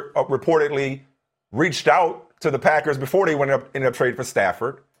Rams reportedly reached out to the Packers before they ended up trading for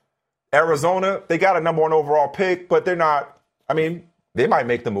Stafford. Arizona, they got a number one overall pick, but they're not, I mean, they might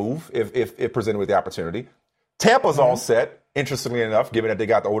make the move if presented with the opportunity. Tampa's all set, interestingly enough, given that they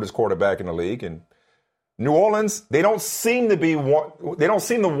got the oldest quarterback in the league. And New Orleans, they don't seem to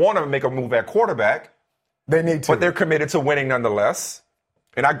want to make a move at quarterback. They need to, but they're committed to winning nonetheless.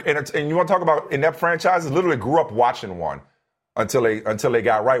 And you want to talk about inept franchises? Literally grew up watching one until they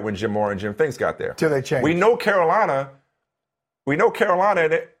got right when Jim Moore and Jim Finks got there. Till they changed. We know Carolina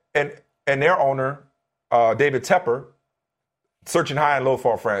and their owner David Tepper searching high and low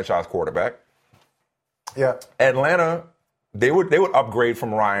for a franchise quarterback. Yeah. Atlanta, they would upgrade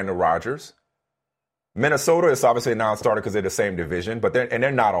from Ryan to Rodgers. Minnesota is obviously a non-starter because they're the same division, but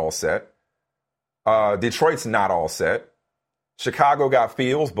they're not all set. Detroit's not all set. Chicago got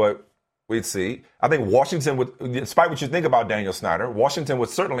Fields, but we'd see. I think Washington would, despite what you think about Daniel Snyder, Washington would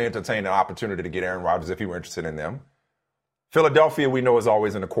certainly entertain an opportunity to get Aaron Rodgers if he were interested in them. Philadelphia, we know, is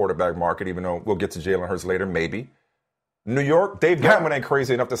always in the quarterback market, even though we'll get to Jalen Hurts later, maybe. New York, Dave Gettleman ain't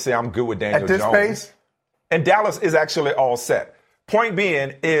crazy enough to say I'm good with Daniel Jones. At this pace? And Dallas is actually all set. Point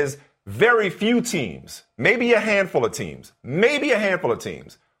being is very few teams, maybe a handful of teams,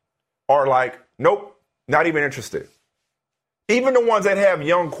 are like, nope, not even interested. Even the ones that have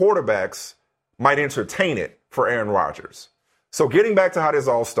young quarterbacks might entertain it for Aaron Rodgers. So getting back to how this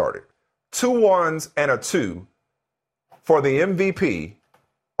all started, 2 1s and a 2 for the MVP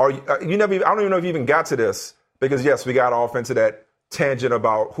I don't even know if you even got to this because, yes, we got off into that tangent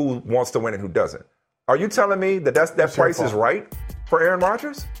about who wants to win and who doesn't. Are you telling me that that price is right for Aaron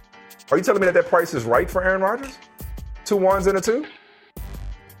Rodgers? Are you telling me that price is right for Aaron Rodgers? 2 1s and a 2?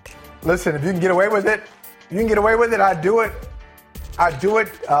 Listen, if you can get away with it, I'd do it. I'd do it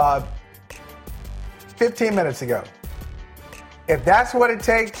 15 minutes ago. If that's what it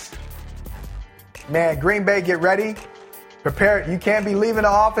takes, man, Green Bay, get ready. Prepare. You can't be leaving the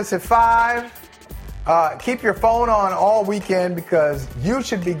office at 5. Keep your phone on all weekend because you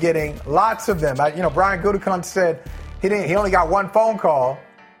should be getting lots of them. Brian Gutekunst said he only got one phone call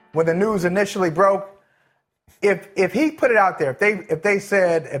when the news initially broke. If he put it out there, if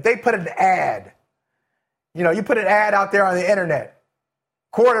they put an ad, you put an ad out there on the internet,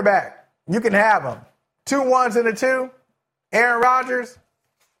 quarterback, you can have them. 2 1s and a 2, Aaron Rodgers,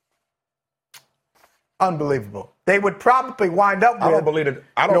 unbelievable. They would probably wind up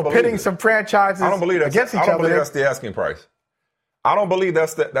with pitting some franchises against each other. I don't believe that's the asking price. I don't believe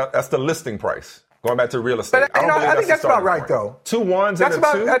that's the listing price. Going back to real estate. But I think that's about right, though. 2 1s and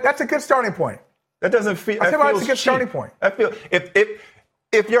a 2? That's a good starting point. That doesn't feel. That's a good starting point. I feel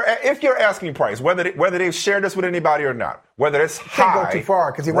if you're asking price, whether they've shared this with anybody or not, whether it's high, can't go too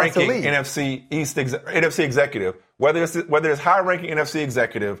far because he wants to leave. NFC East NFC executive, whether it's high ranking NFC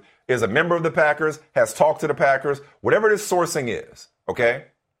executive is a member of the Packers, has talked to the Packers, whatever this sourcing is, okay.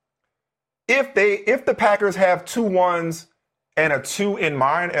 If the Packers have 2 1s and a 2 in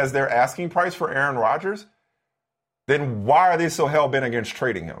mind as their asking price for Aaron Rodgers, then why are they so hell bent against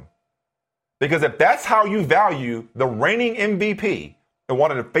trading him? Because if that's how you value the reigning MVP and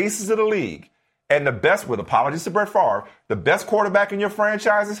one of the faces of the league and the best, with apologies to Brett Favre, the best quarterback in your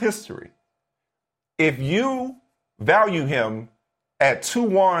franchise's history, if you value him at 2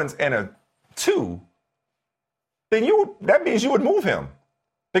 1s and a 2, then that means you would move him.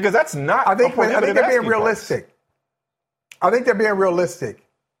 Because that's not I think they're being realistic. Price. I think they're being realistic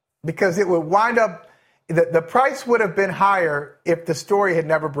because it would wind up, the price would have been higher if the story had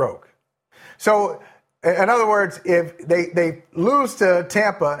never broke. So, in other words, if they lose to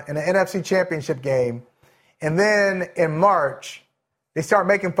Tampa in the NFC Championship game, and then in March, they start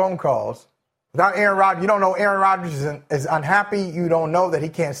making phone calls. Without Aaron Rodgers, you don't know Aaron Rodgers is unhappy. You don't know that he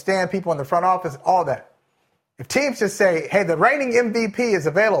can't stand people in the front office, all that. If teams just say, hey, the reigning MVP is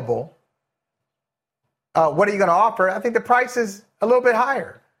available, what are you going to offer? I think the price is a little bit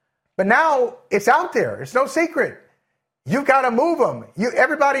higher. But now it's out there. It's no secret. You've got to move him.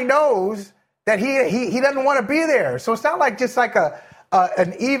 Everybody knows that he doesn't want to be there. So it's not like just like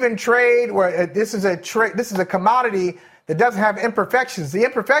an even trade where this is a commodity that doesn't have imperfections. The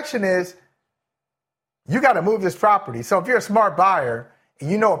imperfection is you got to move this property. So if you're a smart buyer,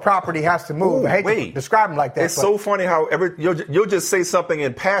 you know a property has to move. I hate to describe them like that. It's so funny how you'll just say something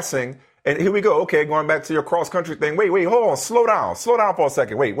in passing, and here we go. Okay, going back to your cross-country thing. Wait, hold on. Slow down for a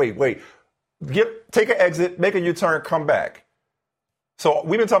second. Wait. Take an exit, make a U-turn, come back. So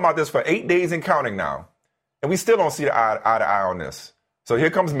we've been talking about this for 8 days and counting now, and we still don't see the eye to eye on this. So here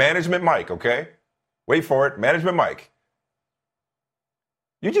comes Management Mike, okay? Wait for it, Management Mike.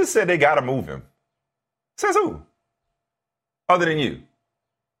 You just said they got to move him. Says who? Other than you.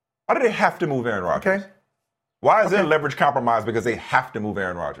 Why do they have to move Aaron Rodgers? Okay. Why is there leverage compromise because they have to move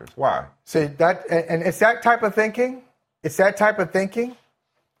Aaron Rodgers? Why? See, and it's that type of thinking. It's that type of thinking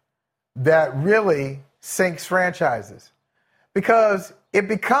that really sinks franchises. Because it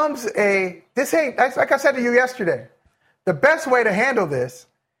becomes like I said to you yesterday, the best way to handle this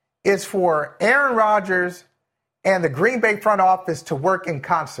is for Aaron Rodgers and the Green Bay front office to work in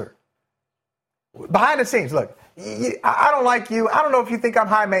concert. Behind the scenes, look, I don't like you. I don't know if you think I'm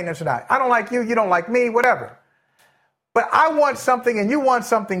high maintenance or not. I don't like you. You don't like me, whatever. But I want something and you want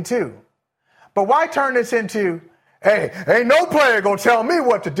something too. But why turn this into, hey, ain't no player gonna tell me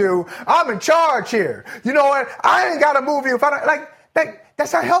what to do. I'm in charge here. You know what? I ain't gotta move you if I don't like.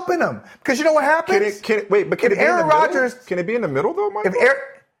 That's not helping them because you know what happens. Can it be Aaron in the Rodgers, middle? Can it be in the middle though, Mike?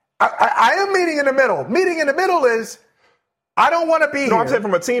 I am meeting in the middle. Meeting in the middle is I don't want to be here. No, I'm saying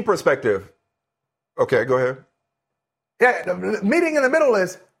from a team perspective. Okay, go ahead. Yeah, the meeting in the middle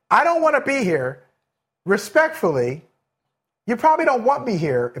is I don't want to be here. Respectfully, you probably don't want me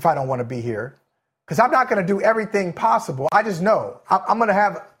here if I don't want to be here because I'm not going to do everything possible. I just know I'm going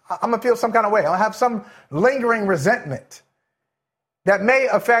to feel some kind of way. I'll have some lingering resentment that may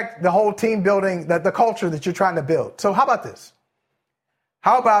affect the whole team building, the culture that you're trying to build. So how about this?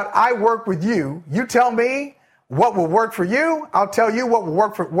 How about I work with you? You tell me what will work for you. I'll tell you what will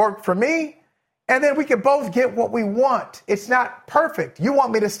work for me. And then we can both get what we want. It's not perfect. You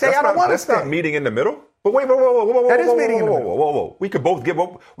want me to stay. I don't want to stay. That's not meeting in the middle. But wait, whoa. That is meeting in the middle. Whoa. We could both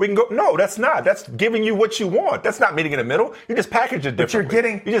we can go. No, that's not. That's giving you what you want. That's not meeting in the middle. You just package it differently. But you're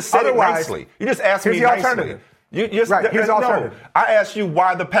getting. You just said it nicely. You just asked me nicely. Alternative. Here's the alternative. No, I asked you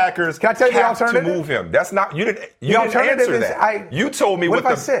why the Packers have to move him. That's not. You didn't answer that. You told me what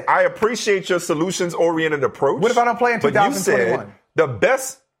I appreciate your solutions-oriented approach. What if I don't play in 2021? But you said the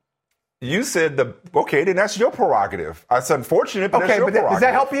best. You said then that's your prerogative. It's unfortunate, but that's your prerogative. Does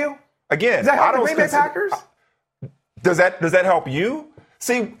that help you? Again, does that help the Green Bay Packers? Does that help you?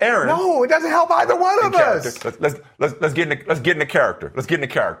 See, Aaron. No, it doesn't help either one of us. Let's get in the character. Let's get in the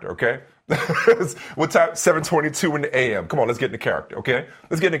character, okay? What time? 7:22 in the a.m. Come on, let's get in the character, okay?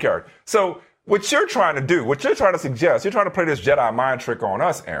 Let's get in the character. So what you're trying to do, what you're trying to suggest, you're trying to play this Jedi mind trick on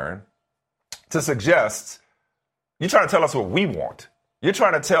us, Aaron, to suggest, you're trying to tell us what we want. You're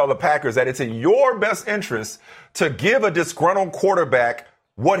trying to tell the Packers that it's in your best interest to give a disgruntled quarterback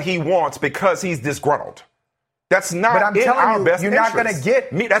what he wants because he's disgruntled. That's not in our best interest. You're not going to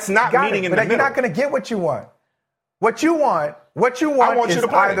get. That's not meeting in the middle. You're not going to get what you want. What you want I want is you to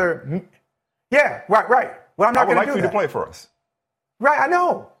play. Either. Yeah, right. Well, I'm not going to do that. I would like for you to play for us. Right, I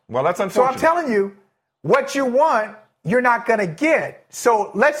know. Well, that's unfortunate. So I'm telling you, what you want, you're not going to get.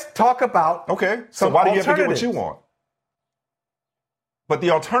 So let's talk about. Okay. So why do you have to get what you want? But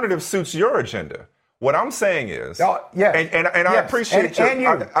the alternative suits your agenda. What I'm saying is, and I appreciate you.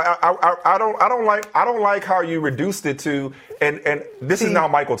 I don't like how you reduced it to, and this is now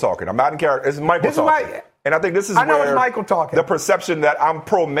Michael talking. I'm not in character. It's Michael talking. And I think this is where it's Michael talking. The perception that I'm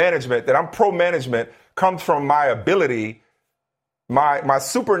pro management comes from my ability, my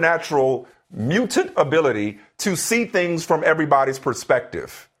supernatural mutant ability to see things from everybody's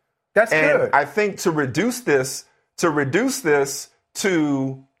perspective. That's good. I think to reduce this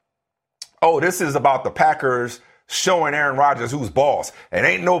to, this is about the Packers showing Aaron Rodgers who's boss. And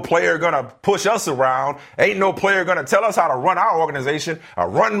ain't no player going to push us around. Ain't no player going to tell us how to run our organization. I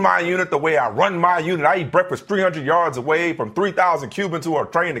run my unit the way I run my unit. I eat breakfast 300 yards away from 3,000 Cubans who are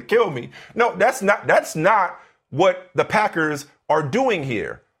trained to kill me. No, that's not what the Packers are doing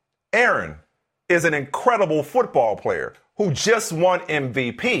here. Aaron is an incredible football player who just won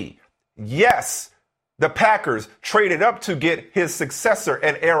MVP. Yes, the Packers traded up to get his successor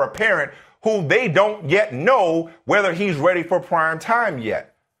and heir apparent, who they don't yet know whether he's ready for prime time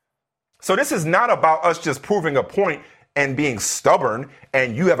yet. So this is not about us just proving a point and being stubborn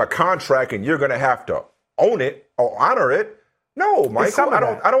and you have a contract and you're going to have to own it or honor it. No, Michael,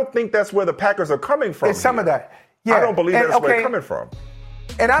 I don't think that's where the Packers are coming from. It's some of that. Yeah. I don't believe that's where they're coming from.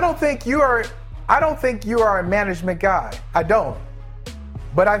 And I don't think you are a management guy. I don't.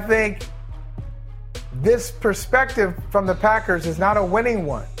 But I think this perspective from the Packers is not a winning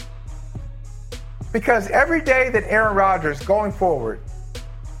one. Because every day that Aaron Rodgers going forward,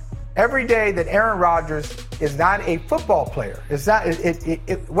 every day that Aaron Rodgers is not a football player,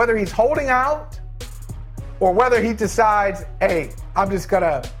 whether he's holding out or whether he decides, hey, I'm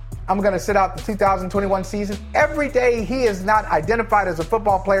gonna sit out the 2021 season. Every day he is not identified as a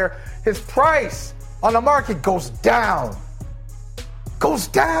football player, his price on the market goes down.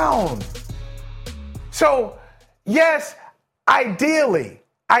 So, yes, ideally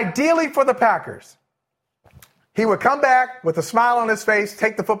for the Packers, he would come back with a smile on his face,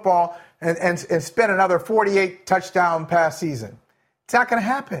 take the football, and spend another 48 touchdown pass season. It's not going to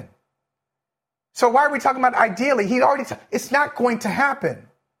happen. So why are we talking about ideally? It's not going to happen.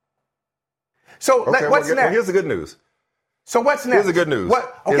 So what's next? Well, here's the good news. So what's next? Here's the good news.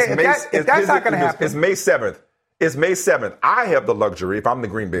 If that's not going to happen. It's May 7th. It's May 7th. I have the luxury, if I'm the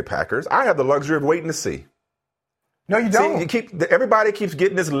Green Bay Packers, I have the luxury of waiting to see. No, you don't. Everybody keeps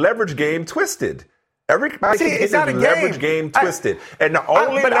getting this leverage game twisted. Everybody keeps getting this leverage game twisted. And the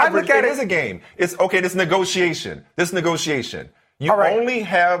only leverage, it is a game. It's okay, this negotiation. You only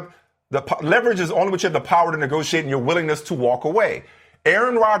have the leverage is only what you have the power to negotiate and your willingness to walk away.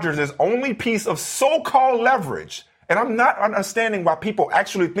 Aaron Rodgers' only piece of so-called leverage, and I'm not understanding why people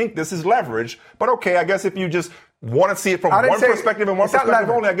actually think this is leverage, but okay, I guess if you just want to see it from one perspective and one perspective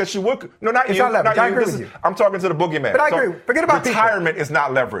only, I guess you would. No, not you. Not leverage. I agree with you. I'm talking to the boogeyman. But I agree. Forget about retirement is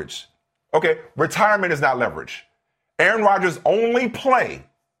not leverage. Okay, retirement is not leverage. Aaron Rodgers' only play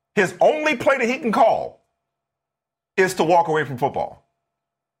that he can call is to walk away from football.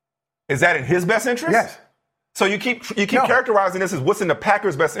 Is that in his best interest? Yes. So you keep characterizing this as what's in the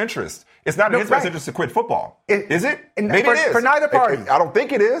Packers' best interest. It's not in his best interest to quit football. Is it? Maybe it is. For neither party. I don't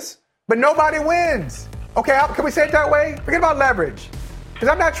think it is. But nobody wins. Okay, can we say it that way? Forget about leverage. Because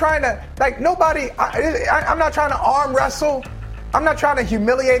I'm not trying to, I'm not trying to arm wrestle. I'm not trying to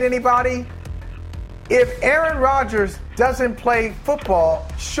humiliate anybody. if Aaron Rodgers doesn't play football,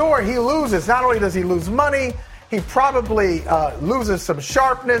 sure, he loses. Not only does he lose money, he probably loses some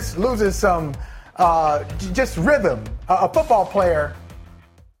sharpness, loses some just rhythm. A football player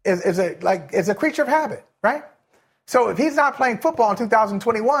is a creature of habit, right? So if he's not playing football in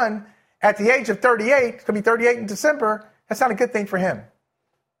 2021 at the age of 38, it's going to be 38 in December, that's not a good thing for him.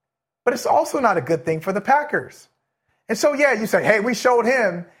 But it's also not a good thing for the Packers. And so, yeah, you say, hey, we showed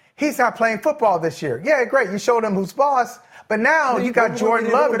him he's not playing football this year. Yeah, great. You showed him who's boss. But now you got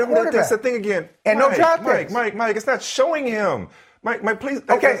Jordan Love at quarterback. That's the thing again. And no draft picks. Mike, it's not showing him. Mike, please.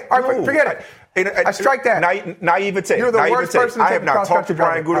 Okay, all right, forget it. I strike that. Naivete. You're the worst person to I have not talked to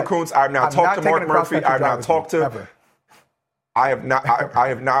Brian Gutekunst. I have not talked to Mark Murphy. I have not talked to... I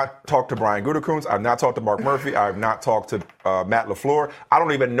have not talked to Brian Gutekunst. I have not talked to Mark Murphy. I have not talked to Matt LaFleur. I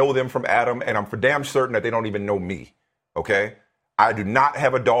don't even know them from Adam, and I'm for damn certain that they don't even know me. Okay? I do not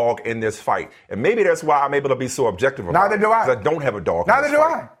have a dog in this fight. And maybe that's why I'm able to be so objective about Neither do I. Because I don't have a dog Neither in this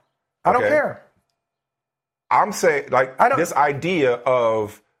fight. I don't care. I'm saying, this idea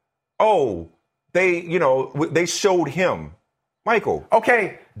of, they showed him. Michael.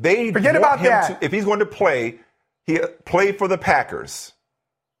 Okay. They forget about him that. If he's going to play, he play for the Packers.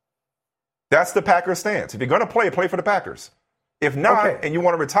 That's the Packers stance. If you're going to play for the Packers. If not, and you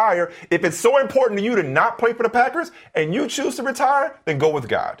want to retire, if it's so important to you to not play for the Packers and you choose to retire, then go with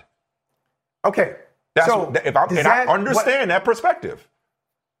God. Okay. I understand that perspective.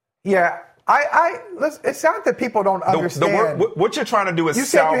 Yeah. It's not that people don't understand. What you're trying to do is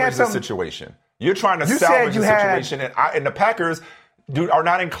salvage the situation. You're trying to salvage the situation, and the Packers are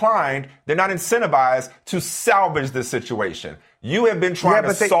not inclined, they're not incentivized to salvage this situation. You have been trying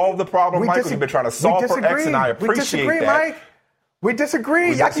to solve the problem, Michael. You've been trying to solve for X, and I appreciate that. Mike. We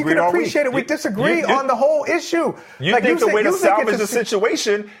disagree. You can appreciate it. We disagree on the whole issue. You think the way to salvage the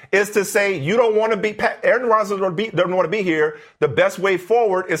situation is to say you don't want to be Aaron Rodgers doesn't want to be here. The best way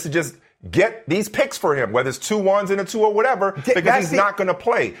forward is to just get these picks for him, whether it's 2 1s and a 2 or whatever, because he's not going to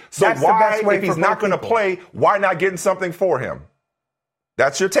play. So why, if he's not going to play, why not getting something for him?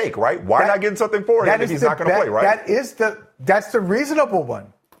 That's your take, right? Why not getting something for him if he's not going to play, right? That's the reasonable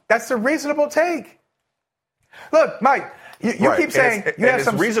one. That's the reasonable take. Look, Mike. You keep saying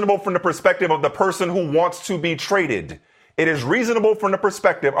it's reasonable from the perspective of the person who wants to be traded. It is reasonable from the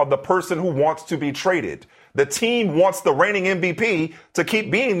perspective of the person who wants to be traded. The team wants the reigning MVP to keep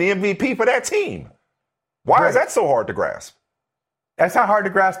being the MVP for that team. Why is that so hard to grasp? That's not hard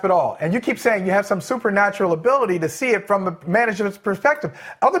to grasp at all. And you keep saying you have some supernatural ability to see it from the management's perspective.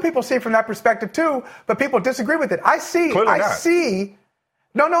 Other people see it from that perspective too, but people disagree with it. No,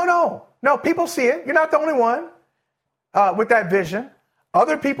 people see it. You're not the only one. With that vision,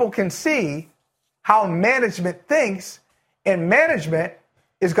 other people can see how management thinks, and management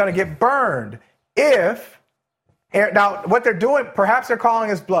is going to get burned now what they're doing, perhaps they're calling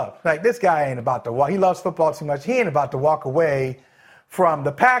his bluff. Like, this guy ain't about to walk. He loves football too much. He ain't about to walk away from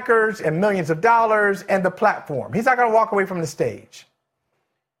the Packers and millions of dollars and the platform. He's not going to walk away from the stage.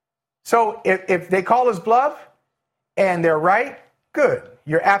 So if they call his bluff and they're right, good.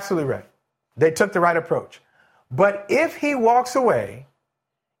 You're absolutely right. They took the right approach. But if he walks away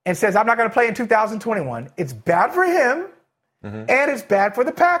and says, I'm not going to play in 2021, it's bad for him and it's bad for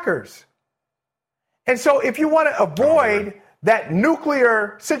the Packers. And so if you want to avoid that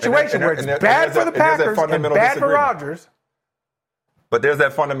nuclear situation where it's bad for the Packers and bad for Rodgers. But there's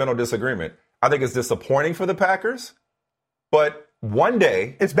that fundamental disagreement. I think it's disappointing for the Packers, but one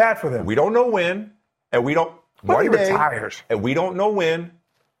day. It's bad for them. We don't know when, and we don't. One day, retires. And we don't know when,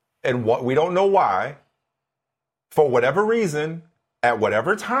 and we don't know why. For whatever reason, at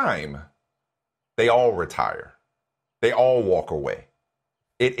whatever time, they all retire. They all walk away.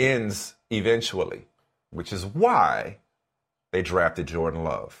 It ends eventually, which is why they drafted Jordan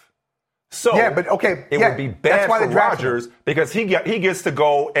Love. So it would be bad for Rodgers because he gets to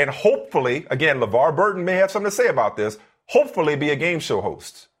go and hopefully, again, LeVar Burton may have something to say about this, hopefully be a game show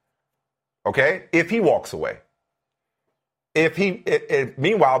host. Okay? If he walks away.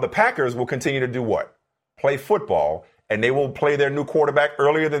 Meanwhile, the Packers will continue to do what? Play football, and they will play their new quarterback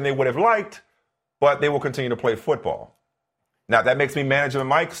earlier than they would have liked, but they will continue to play football. Now, if that makes me management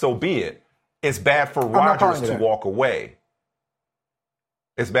Mike, so be it. It's bad for Rodgers to walk away.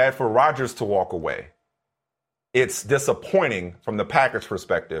 It's bad for Rodgers to walk away. It's disappointing from the Packers'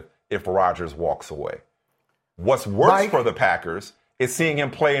 perspective if Rodgers walks away. What's worse for the Packers is seeing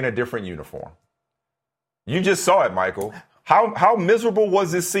him play in a different uniform. You just saw it, Michael. How miserable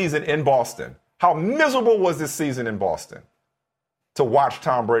was this season in Boston? How miserable was this season in Boston to watch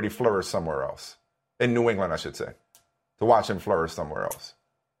Tom Brady flourish somewhere else? In New England, I should say. To watch him flourish somewhere else.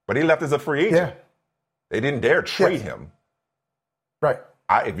 But he left as a free agent. They didn't dare trade him. Right.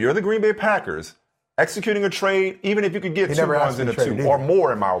 If you're the Green Bay Packers, executing a trade, even if you could get He two never ones asked and to a trade two either. or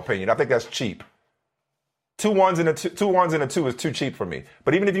more, in my opinion, I think that's cheap. Two ones and a two is too cheap for me.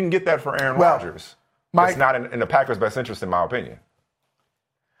 But even if you can get that for Aaron Rodgers, Mike, it's not in the Packers' best interest, in my opinion.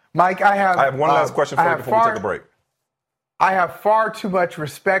 Mike, I have one last question for you before we take a break. I have far too much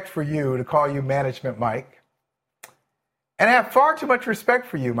respect for you to call you management, Mike. And I have far too much respect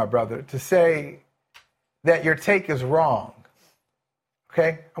for you, my brother, to say that your take is wrong.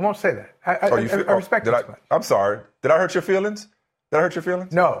 Okay? I won't say that. I respect you too much. I'm sorry. Did I hurt your feelings? Did I hurt your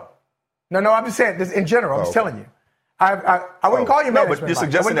feelings? No, I'm just saying this in general. I'm just telling you. I wouldn't call you management. No, but you're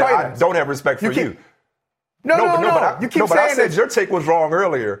suggesting that I don't have respect for you. No. You keep saying I said your take was wrong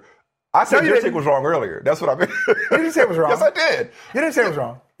earlier. I said your take was wrong earlier. That's what I mean. You didn't say it was wrong. Yes, I did. You didn't say it was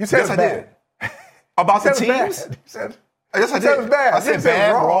wrong. You said it was bad. About the teams? Yes, I did. You said it was bad. I said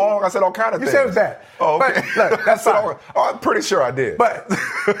bad, wrong. I said all kind of things. You said it was bad. Oh, okay. But look, that's fine. I'm pretty sure I did. But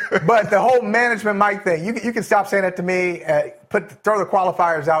the whole management Mike thing, you can stop saying that to me. Throw the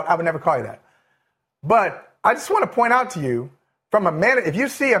qualifiers out. I would never call you that. But I just want to point out to you, if you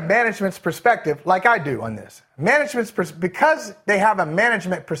see a management's perspective, like I do on this, because they have a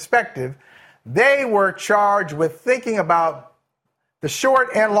management perspective, they were charged with thinking about the short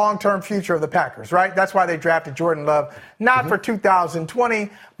and long-term future of the Packers, right? That's why they drafted Jordan Love, not for 2020,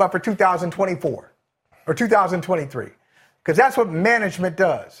 but for 2024 or 2023, because that's what management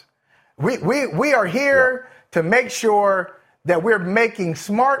does. We are here to make sure that we're making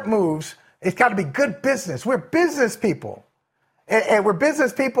smart moves. It's got to be good business. We're business people. And we're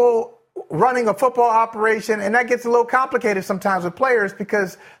business people running a football operation, and that gets a little complicated sometimes with players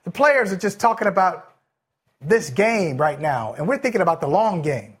because the players are just talking about this game right now, and we're thinking about the long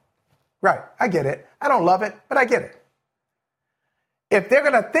game. Right, I get it. I don't love it, but I get it. If they're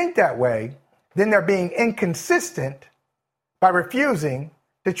going to think that way, then they're being inconsistent by refusing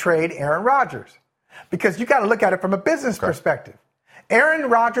to trade Aaron Rodgers. Because you got to look at it from a business perspective. Aaron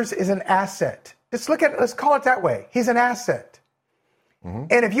Rodgers is an asset. Let's call it that way. He's an asset. Mm-hmm.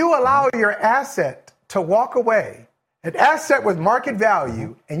 And if you allow your asset to walk away, an asset with market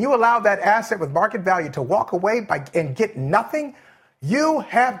value, and you allow that asset with market value to walk away and get nothing, you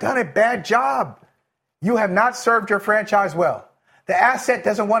have done a bad job. You have not served your franchise well. The asset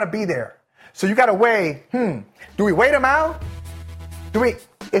doesn't want to be there. So you got to weigh, do we wait him out?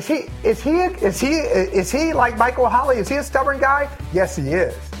 Is he like Michael Holley? Is he a stubborn guy? Yes, he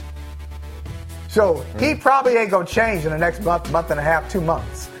is. So he probably ain't going to change in the next month and a half, 2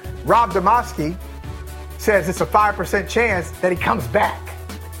 months. Rob Demovsky says it's a 5% chance that he comes back.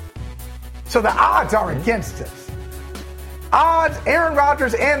 So the odds are against us. Aaron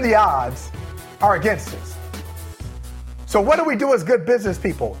Rodgers and the odds are against us. So what do we do as good business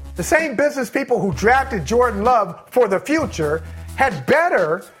people? The same business people who drafted Jordan Love for the future had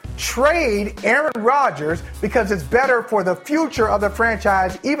better trade Aaron Rodgers because it's better for the future of the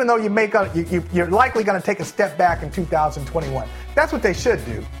franchise, even though you're likely going to take a step back in 2021. That's what they should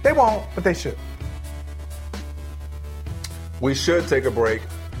do. They won't, but they should. We should take a break.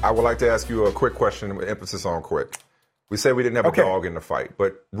 I would like to ask you a quick question with emphasis on quick. We said we didn't have a dog in the fight,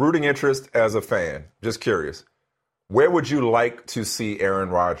 but rooting interest as a fan, just curious, where would you like to see Aaron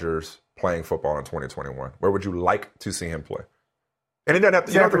Rodgers playing football in 2021? Where would you like to see him play? And you don't have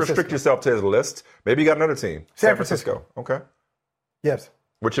to restrict yourself to his list. Maybe you got another team. San Francisco. Okay. Yes.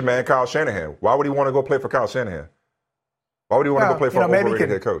 With your man, Kyle Shanahan. Why would he want to go play for Kyle Shanahan? Why would he want to go play for an overrated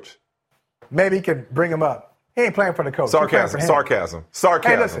head coach? Maybe he can bring him up. He ain't playing for the coach. Sarcasm.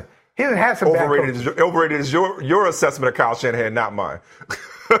 Hey, listen. He doesn't have some overrated is your assessment of Kyle Shanahan, not mine.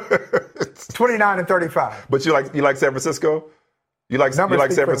 29 and 35. But you like San Francisco? You like San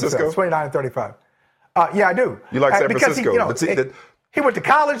Francisco? 29 and 35. Yeah, I do. You like San Francisco? He went to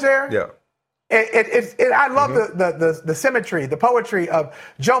college there. Yeah. I love the symmetry, the poetry of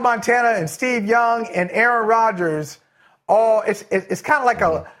Joe Montana and Steve Young and Aaron Rodgers. It's kind of like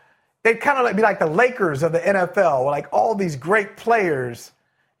they'd kind of be like the Lakers of the NFL, like all these great players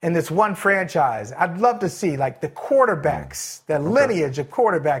in this one franchise. I'd love to see like the quarterbacks, the lineage of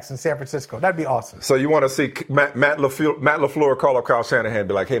quarterbacks in San Francisco. That'd be awesome. So you want to see Matt LaFleur call up Kyle Shanahan and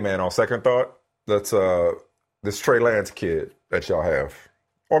be like, hey, man, on second thought, that's this Trey Lance kid that y'all have.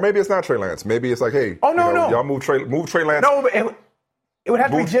 Or maybe it's not Trey Lance. Maybe it's like, hey, y'all move Trey Lance. No, but it would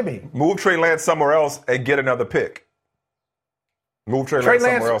have to be Jimmy. Move Trey Lance somewhere else and get another pick. Move Trey Lance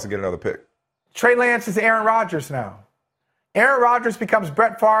somewhere else and get another pick. Trey Lance is Aaron Rodgers now. Aaron Rodgers becomes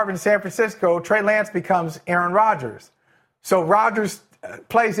Brett Favre in San Francisco. Trey Lance becomes Aaron Rodgers. So Rodgers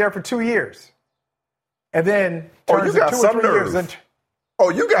plays there for 2 years. And then turns it 2 or 3 years.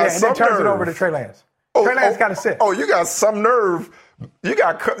 You got some and then turns nerve. it over to Trey Lance. Trey Lance got to sit. Oh, you got some nerve. You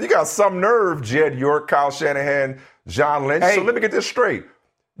got some nerve, Jed York, Kyle Shanahan, John Lynch. Hey, so let me get this straight.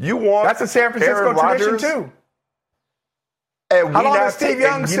 You want that's a San Francisco Aaron tradition Rodgers, too. And How long does Steve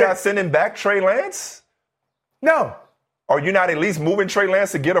Young sit? You're not sending back Trey Lance? No. Are you not at least moving Trey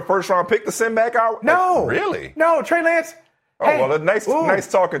Lance to get a first-round pick to send back out? No. Really? No, Trey Lance. Oh, well, nice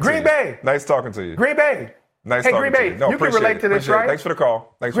talking to you. Green Bay. Nice talking to you. Green Bay. Nice hey, talking Green to Bay, you. No, you can relate to this, right? Thanks for the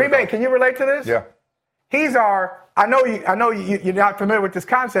call. Green Bay, can you relate to this? Yeah. He's our, I know you're not familiar with this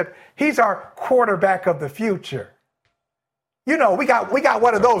concept. He's our quarterback of the future. You know, we got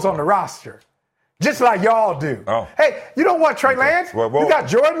one of those on the roster, just like y'all do. Oh. Hey, you don't want Trey Lance? Well, you got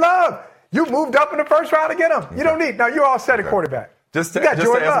Jordan Love. You moved up in the first round to get him. You don't need, now you're all set at quarterback. Just to answer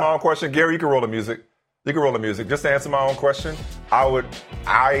my own question, Gary, you can roll the music. You can roll the music. Just to answer my own question,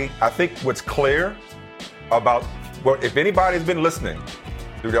 I think what's clear about, well, if anybody's been listening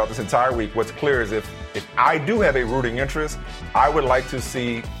throughout this entire week, what's clear is if I do have a rooting interest, I would like to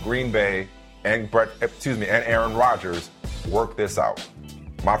see Green Bay and Aaron Rodgers work this out.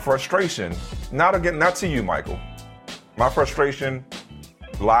 My frustration, not to you, Michael. My frustration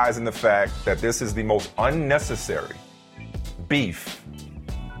lies in the fact that this is the most unnecessary beef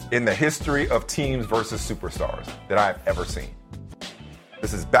in the history of teams versus superstars that I've ever seen.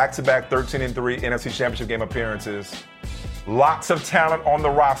 This is back-to-back 13-3 NFC Championship game appearances. Lots of talent on the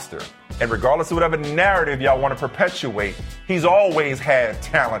roster. And regardless of whatever narrative y'all want to perpetuate, he's always had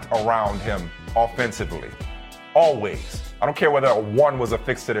talent around him offensively. Always. I don't care whether a one was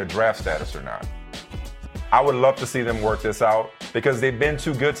affixed to their draft status or not. I would love to see them work this out because they've been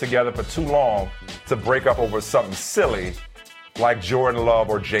too good together for too long to break up over something silly like Jordan Love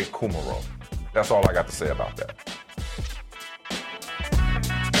or Jake Kumerow. That's all I got to say about that.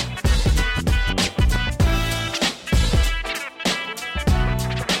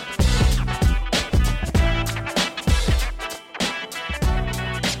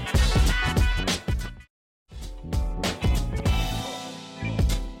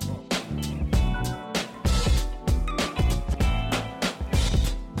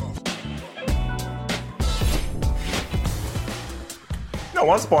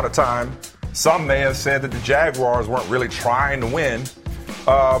 Once upon a time, some may have said that the Jaguars weren't really trying to win.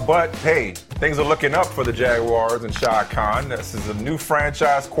 But, hey, things are looking up for the Jaguars and Shad Khan. This is a new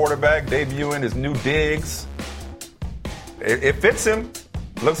franchise quarterback debuting his new digs. It fits him.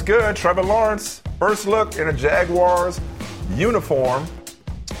 Looks good. Trevor Lawrence, first look in a Jaguars uniform.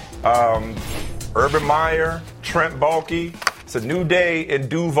 Urban Meyer, Trent Baalke. It's a new day in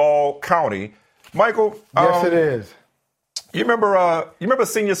Duval County. Michael. Yes, it is. You remember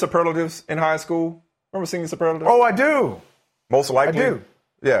senior superlatives in high school? Remember senior superlatives? Oh, I do. Most likely? I do.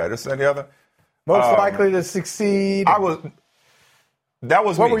 Yeah, this and the other? Most likely to succeed. That was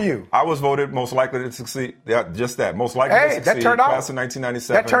What me. were you? I was voted most likely to succeed. Yeah, just that. Most likely to succeed. That turned out. Class of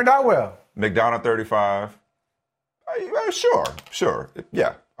 1997. That turned out well. McDonough 35. Sure.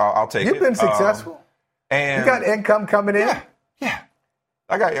 Yeah, I'll take it. You've been successful. And you got income coming in. Yeah.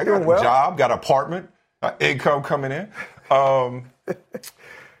 I got a job, got an apartment, income coming in. Shout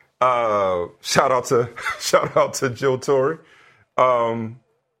out to Jill Torrey. What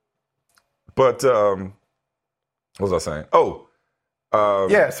was I saying?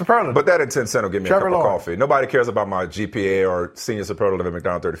 Superlative. But that at 10 cents will give me Trevor a cup Lawrence. of coffee. Nobody cares about my GPA or senior superlative at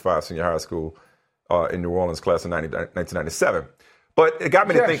McDonough 35 senior high school in New Orleans, class of 1997. But it got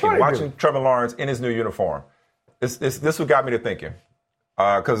me to thinking, watching Trevor Lawrence in his new uniform. This what got me to thinking.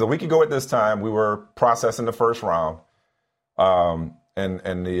 Because a week ago at this time, we were processing the first round. And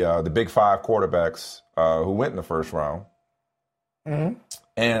the big five quarterbacks who went in the first round. Mm-hmm.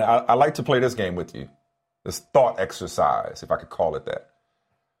 And I like to play this game with you, this thought exercise, if I could call it that.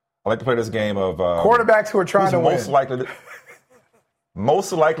 I like to play this game of quarterbacks who are trying to win.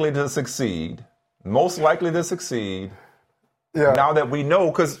 Most likely to succeed. Yeah. Now that we know,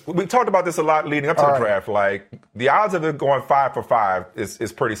 because we talked about this a lot leading up to the draft, like the odds of it going 5 for 5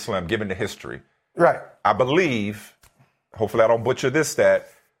 is pretty slim given the history. Right. I believe. Hopefully I don't butcher this stat.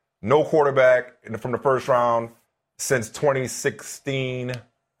 No quarterback from the first round since 2016.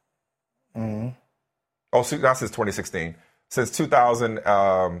 Mm-hmm. Oh, not since 2016. Since 2000.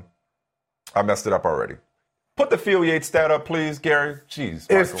 I messed it up already. Put the Phil Yates stat up, please, Gary. Jeez.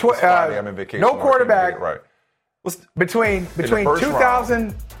 It's Friday, I'm in vacation. No quarterback. Right. Between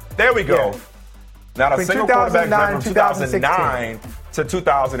 2000. There we go. Yeah. Not a single quarterback from 2009 to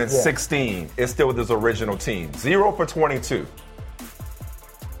 2016 is still with his original team. 0 for 22.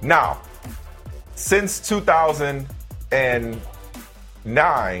 Now, since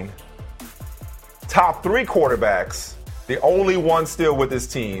 2009, top 3 quarterbacks, the only one still with his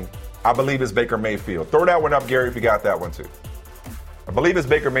team I believe it's Baker Mayfield. Throw that one up, Gary, if you got that one too. I believe it's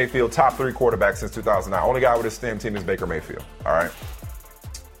Baker Mayfield, top 3 quarterback since 2009. Only guy with his STEM team is Baker Mayfield. All right.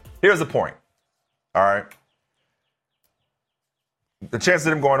 Here's the point. All right. The chances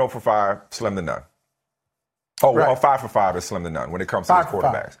of them going 0 for 5, slim to none. Oh, right. Well, 5 for 5 is slim to none when it comes to these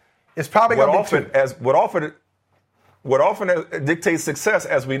quarterbacks. It's probably going to be 2. What often dictates success,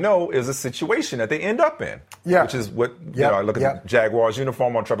 as we know, is a situation that they end up in. Yeah. Which is what, I look at the Jaguars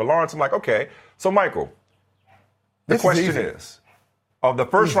uniform on Trevor Lawrence. I'm like, okay. So, Michael, the question is, of the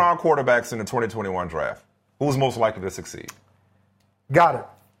first-round quarterbacks in the 2021 draft, who's most likely to succeed? Got it.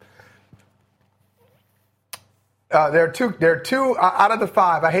 There are two out of the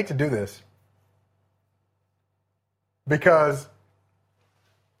 5. I hate to do this because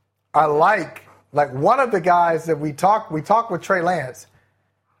I like one of the guys that we talk with Trey Lance.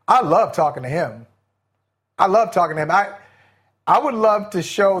 I love talking to him. I would love to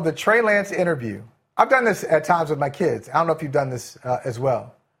show the Trey Lance interview. I've done this at times with my kids. I don't know if you've done this as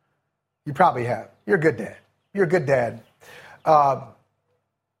well. You probably have. You're a good dad. You're a good dad.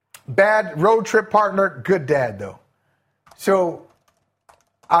 Bad road trip partner, good dad, though. So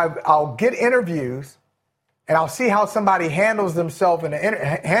I'll get interviews, and I'll see how somebody handles themselves in an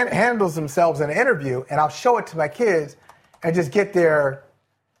interview, and I'll show it to my kids and just get their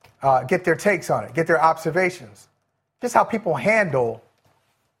takes on it, get their observations. Just how people handle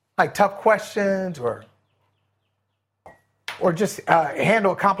like tough questions or just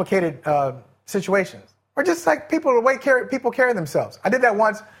handle complicated situations. Or just like the way people carry themselves. I did that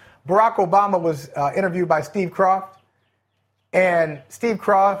once. Barack Obama was interviewed by Steve Kroft. And Steve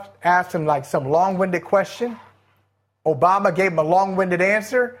Kroft asked him like some long-winded question. Obama gave him a long-winded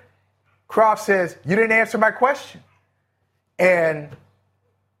answer. Kroft says, "You didn't answer my question." And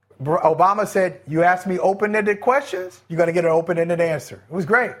Obama said, "You asked me open-ended questions, you're going to get an open-ended answer." It was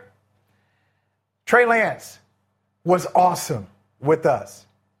great. Trey Lance was awesome with us,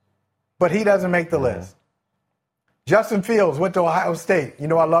 but he doesn't make the list. Justin Fields went to Ohio State. You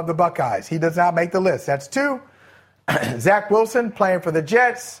know I love the Buckeyes. He does not make the list. That's 2. Zach Wilson playing for the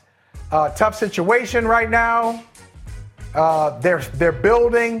Jets. Tough situation right now. They're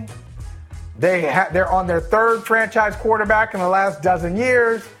building. They're on their 3rd franchise quarterback in the last dozen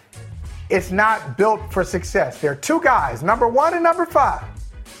years. It's not built for success. There are 2 guys, number 1 and number 5.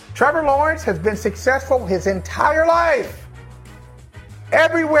 Trevor Lawrence has been successful his entire life.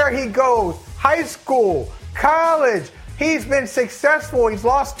 Everywhere he goes, high school, college, he's been successful. He's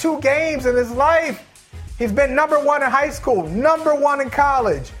lost 2 games in his life. He's been number 1 in high school, number 1 in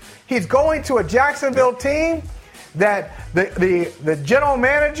college. He's going to a Jacksonville team that the general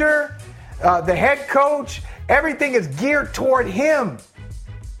manager, the head coach, everything is geared toward him.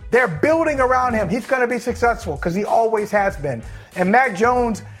 They're building around him. He's going to be successful because he always has been. And Mac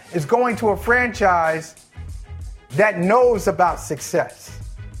Jones is going to a franchise that knows about success,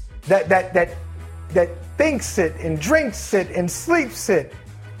 that thinks it and drinks it and sleeps it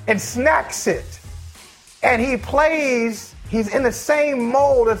and snacks it. And he's in the same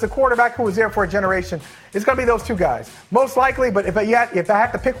mold as the quarterback who was there for a generation. It's going to be those 2 guys. Most likely, but if I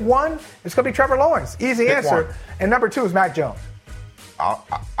had to pick one, it's going to be Trevor Lawrence. Easy answer. One. And number 2 is Mac Jones. I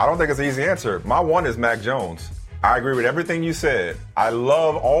don't think it's an easy answer. My 1 is Mac Jones. I agree with everything you said. I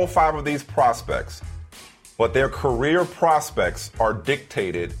love all 5 of these prospects, but their career prospects are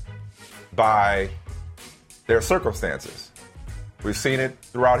dictated by their circumstances. We've seen it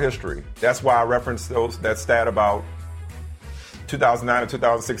throughout history. That's why I referenced that stat about 2009 and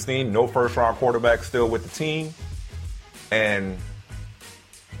 2016, no first-round quarterback still with the team. And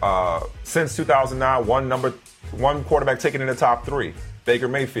since 2009, one quarterback taken in the top 3, Baker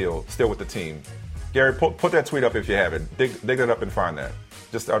Mayfield, still with the team. Gary, put that tweet up if you have it. Dig it up and find that.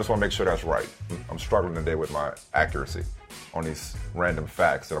 I just want to make sure that's right. I'm struggling today with my accuracy on these random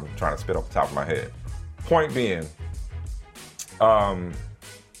facts that I'm trying to spit off the top of my head. Point being,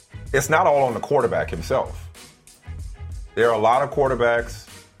 it's not all on the quarterback himself. There are a lot of quarterbacks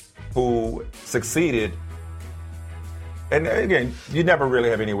who succeeded. And again, you never really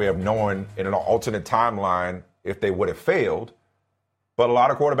have any way of knowing in an alternate timeline if they would have failed. But a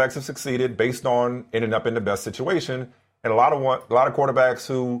lot of quarterbacks have succeeded based on ending up in the best situation. And a lot of quarterbacks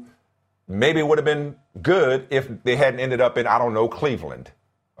who maybe would have been good if they hadn't ended up in, I don't know, Cleveland.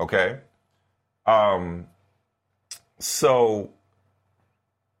 Okay? So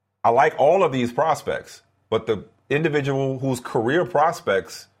I like all of these prospects, but the individual whose career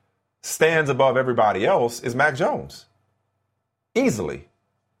prospects stands above everybody else is Mac Jones. Easily.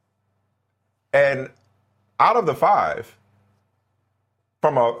 And out of the 5,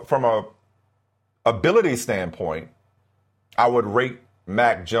 from a ability standpoint, I would rate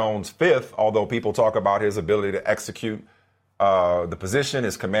Mac Jones fifth, although people talk about his ability to execute the position,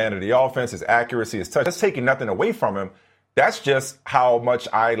 his command of the offense, his accuracy, his touch. That's taking nothing away from him. That's just how much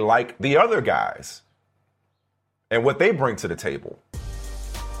I like the other guys and what they bring to the table.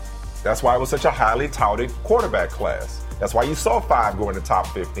 That's why it was such a highly touted quarterback class. That's why you saw 5 go in the top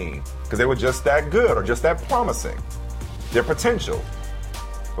 15, because they were just that good or just that promising. Their potential.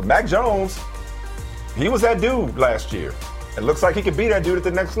 But Mac Jones, he was that dude last year. It looks like he could be that dude at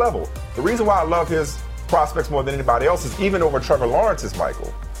the next level. The reason why I love his prospects more than anybody else is even over Trevor Lawrence's,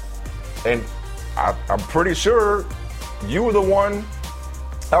 Michael. And I'm pretty sure you were the one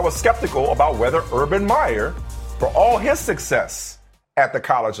that was skeptical about whether Urban Meyer, for all his success at the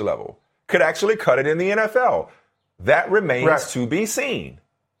college level, could actually cut it in the NFL. That remains to be seen.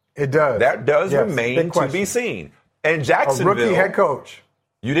 It does. That does remain to be seen. And Jacksonville, a rookie head coach.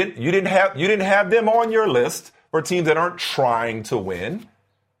 You didn't have them on your list for teams that aren't trying to win,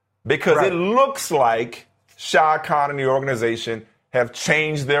 because it looks like Shad Khan and the organization have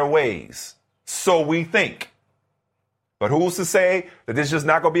changed their ways. So we think. But who's to say that this is just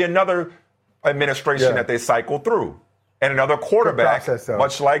not going to be another administration that they cycle through? And another quarterback,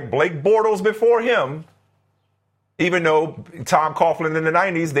 much like Blake Bortles before him, even though Tom Coughlin in the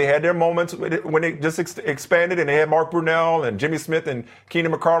 90s, they had their moments when they just expanded and they had Mark Brunell and Jimmy Smith and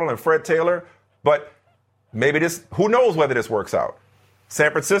Keenan McCardle and Fred Taylor. But maybe this, who knows whether this works out?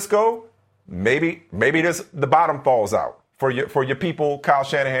 San Francisco, maybe the bottom falls out for your people, Kyle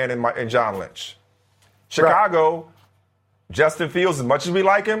Shanahan and John Lynch. Chicago, Justin Fields, as much as we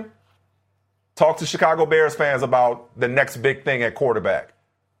like him, talk to Chicago Bears fans about the next big thing at quarterback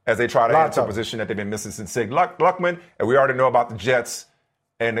as they try to enter a position that they've been missing since Sig Luckman. And we already know about the Jets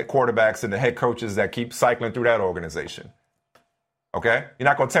and the quarterbacks and the head coaches that keep cycling through that organization. Okay? You're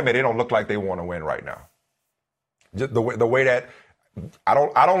not going to tell me they don't look like they want to win right now. Just the way that I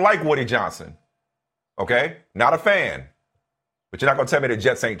don't like Woody Johnson. Okay? Not a fan. But you're not going to tell me the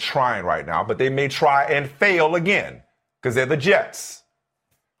Jets ain't trying right now, but they may try and fail again because they're the Jets.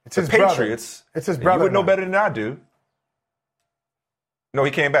 It's the his Patriots. Brother. It's his brother. You would know better than I do. No,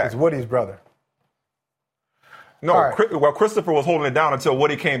 he came back. It's Woody's brother. No, well, Christopher was holding it down until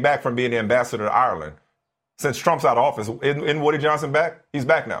Woody came back from being the ambassador to Ireland. Since Trump's out of office, isn't Woody Johnson back? He's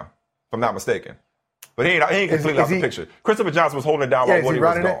back now, if I'm not mistaken. But he ain't completely out the picture. Christopher Johnson was holding it down while Woody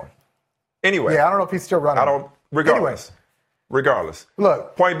was gone. Anyway. Yeah, I don't know if he's still running. Regardless.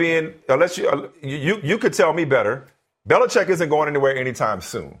 Look. Point being, unless you could tell me better, Belichick isn't going anywhere anytime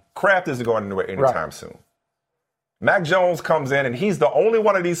soon. Kraft isn't going anywhere anytime soon. Mac Jones comes in, and he's the only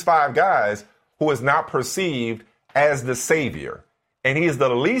one of these 5 guys who is not perceived as the savior. And he is the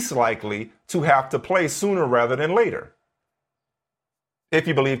least likely to have to play sooner rather than later. If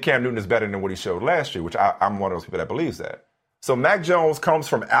you believe Cam Newton is better than what he showed last year, which I'm one of those people that believes that. So Mac Jones comes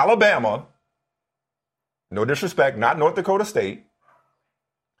from Alabama. No disrespect, not North Dakota State.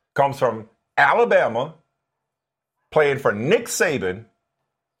 Comes from Alabama, playing for Nick Saban,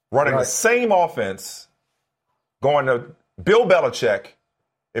 running the same offense, going to Bill Belichick,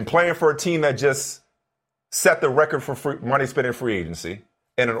 and playing for a team that just set the record for money spending free agency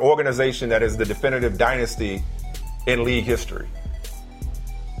in an organization that is the definitive dynasty in league history,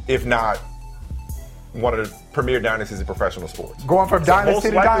 if not one of the premier dynasties in professional sports. Going from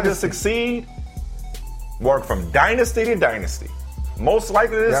dynasty to dynasty. Most likely to succeed, work from dynasty to dynasty. Most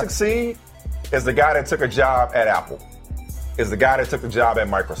likely to succeed is the guy that took a job at Apple, is the guy that took the job at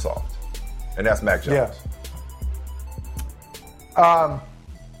Microsoft, and that's Mac Jones.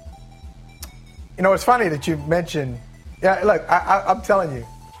 You know, it's funny that you mentioned, look, I'm telling you,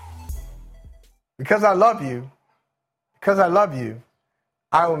 because I love you,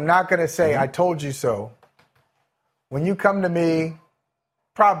 I'm not going to say I told you so. When you come to me,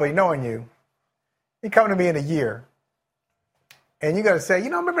 probably knowing you come to me in a year, and you're going to say,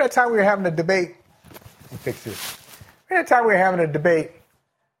 remember that time we were having a debate? Let me fix this. Remember that time we were having a debate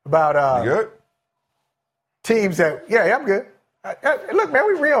about you good? Teams that, I'm good. Look, man,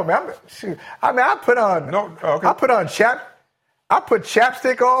 we real, man. I put on I put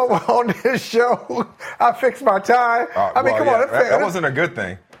chapstick on this show. I fixed my tie. Come on. That wasn't a good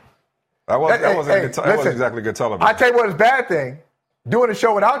thing. That wasn't exactly good television. I tell you what is a bad thing. Doing a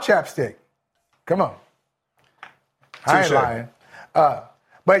show without chapstick. Come on. I ain't lying.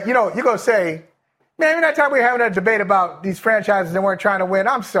 But, you're going to say, man, that time we were having a debate about these franchises that weren't trying to win.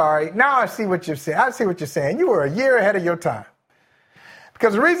 I'm sorry. Now I see what you're saying. You were a year ahead of your time.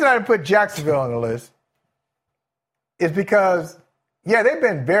 Because the reason I didn't put Jacksonville on the list is because, they've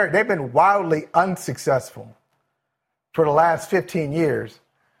been wildly unsuccessful for the last 15 years.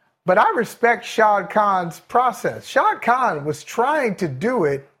 But I respect Shad Khan's process. Shad Khan was trying to do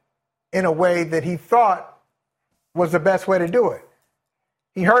it in a way that he thought was the best way to do it.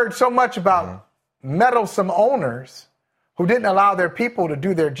 He heard so much about meddlesome owners who didn't allow their people to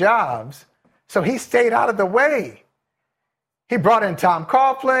do their jobs, so he stayed out of the way. He brought in Tom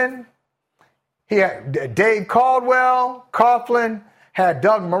Coughlin. He had Dave Caldwell. Coughlin had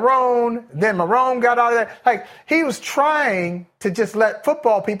Doug Marrone. Then Marrone got out of there. Like, he was trying to just let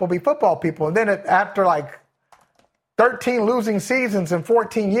football people be football people. And then after like 13 losing seasons in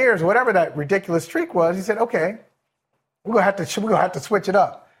 14 years, whatever that ridiculous streak was, he said, okay, we're gonna have to switch it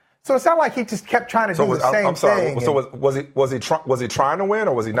up. So it's not like he just kept trying to do the same thing. So was he trying to win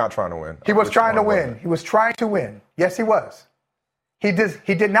or was he not trying to win? He was trying to win. He was trying to win. Yes, he was. He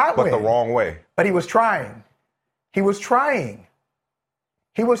did not win. But the wrong way. But he was trying. He was trying.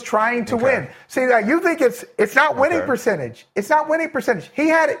 He was trying to win. See, like, you think it's not winning percentage. It's not winning percentage. He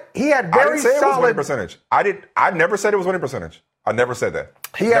had very solid. I didn't say it was winning percentage. I never said it was winning percentage. I never said that.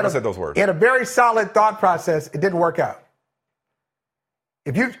 He never said those words. He had a very solid thought process. It didn't work out.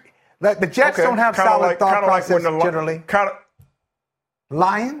 The Jets don't have solid thought process generally.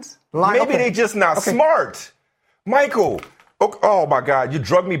 Lions? Maybe they just not smart. Michael. Oh, my God. You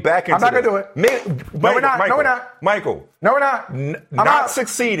drug me back into I'm not going to do it. No, we're not. Michael. No, we're not. Not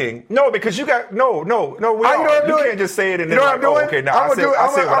succeeding. No, because you got – no. You can't just say it and then okay, now I say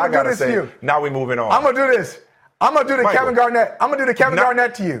what I got to say. Now we're moving on. I'm going to do this. I'm going to do the Kevin Garnett. I'm going to do the Kevin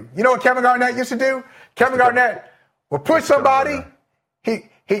Garnett to you. You know what Kevin Garnett used to do? Kevin Garnett will push somebody.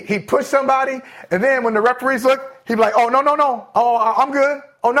 He pushed somebody, and then when the referees look, he'd be like, oh, no. Oh, I'm good.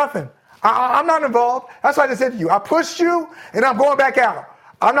 Oh, nothing. I'm not involved. That's why I just said to you. I pushed you, and I'm going back out.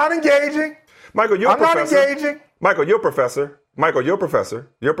 I'm not engaging. Michael, you're a professor. I'm not engaging. Michael, you're a professor.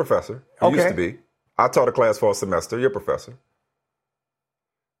 You're a professor. You used to be. I taught a class for a semester. You're a professor.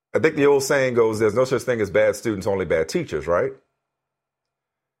 I think the old saying goes, there's no such thing as bad students, only bad teachers, right?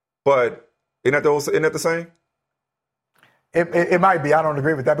 But isn't that the saying? It might be. I don't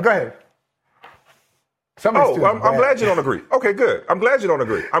agree with that, but go ahead. I'm glad you don't agree. Okay, good. I'm glad you don't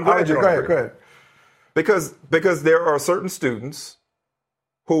agree. I'm glad you don't agree. Go ahead. Because there are certain students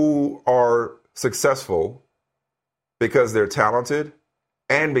who are successful because they're talented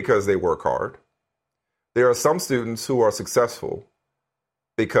and because they work hard. There are some students who are successful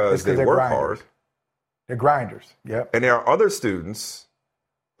because they work hard. They're grinders. Yep. And there are other students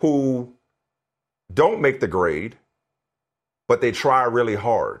who don't make the grade, but they try really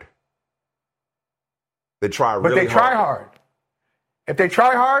hard. They try really hard. But they try hard. If they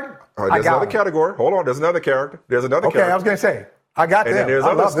try hard, there's another category. Hold on, there's another character. Okay, I was going to say, I got them. And then there's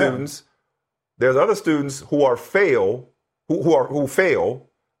other students. There's other students who fail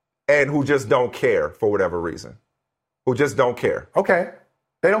and who just don't care for whatever reason. Who just don't care. Okay.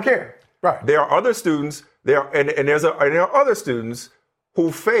 They don't care. Right. There are other students. There are other students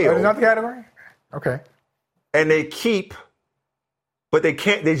who fail. There's another category? Okay. And they keep, but they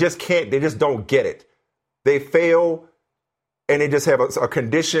can't, they just don't get it. They fail and they just have a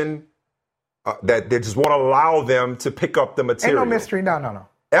condition that they just won't allow them to pick up the material. Ain't no mystery. No.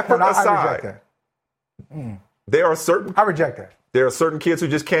 Effort aside, I reject that. I reject that. There are certain kids who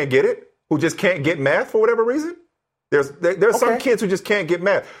just can't get it, who just can't get math for whatever reason. There's some kids who just can't get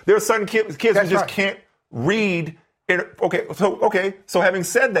math. There are some kids who just can't read. So having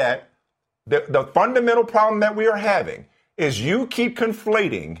said that, the fundamental problem that we are having is you keep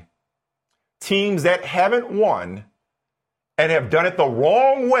conflating teams that haven't won and have done it the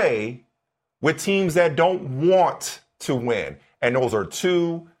wrong way with teams that don't want to win. And those are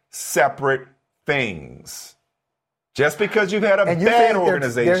two separate things. Just because you've had a bad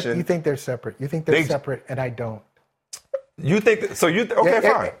organization. You think they're separate. You think they're separate, and I don't. You think so?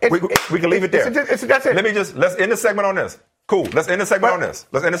 Fine. We can leave it there. That's it. Let's end the segment on this. Cool. Let's end the segment on this.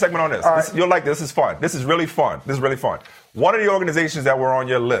 Right. You'll like this. This is fun. This is really fun. One of the organizations that were on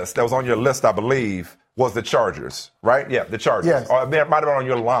your list, I believe, was the Chargers, right? Yeah, the Chargers. Yes. Or they might have been on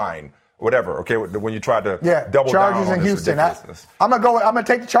your line, whatever. Okay, when you tried to double Chargers down on and this Houston. I'm gonna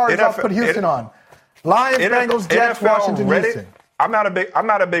take the Chargers off, put Houston on. Lions, Bengals, Jets, NFL Washington, Reddit, Houston. I'm not a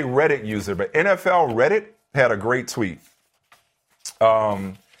big Reddit user, but NFL Reddit had a great tweet.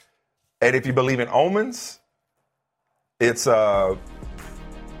 And if you believe in omens, it's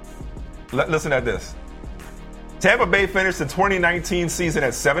listen at this. Tampa Bay finished the 2019 season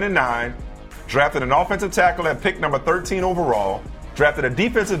at 7-9, drafted an offensive tackle at pick number 13 overall, drafted a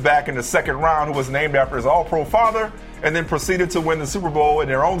defensive back in the second round who was named after his All-Pro father, and then proceeded to win the Super Bowl in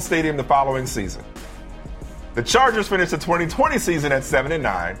their own stadium the following season. The Chargers finished the 2020 season at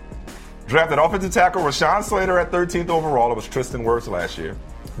 7-9, drafted offensive tackle Rashawn Slater at 13th overall. It was Tristan Wirfs last year.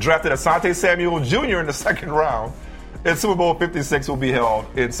 drafted Asante Samuel Jr. in the second round, and Super Bowl 56 will be held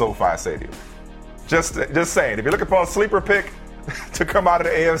in SoFi Stadium. Just saying, if you're looking for a sleeper pick to come out of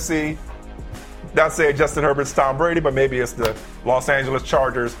the AFC, not saying Justin Herbert's Tom Brady, but maybe it's the Los Angeles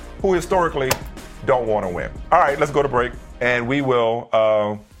Chargers, who historically don't want to win. All right, let's go to break, and we will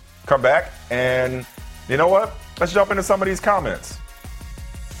come back. And you know what? Let's jump into some of these comments.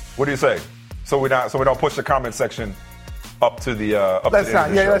 What do you say? So we don't push the comment section up to the end of the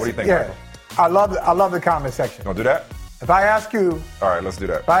show. What do you think, Michael? I love the comment section. Don't do that? If I ask you, all right, let's do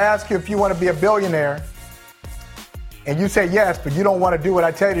that. If I ask you if you want to be a billionaire, and you say yes, but you don't want to do what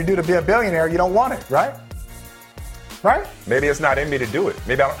I tell you to do to be a billionaire, you don't want it, right? Right? Maybe it's not in me to do it.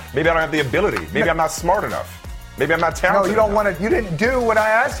 Maybe I don't have the ability. Maybe I'm not smart enough. Maybe I'm not talented. No, you don't want to. You didn't do what I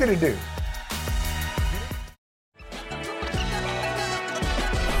asked you to do.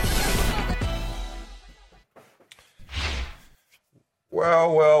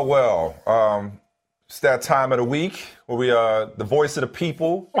 Well. It's that time of the week where we the voice of the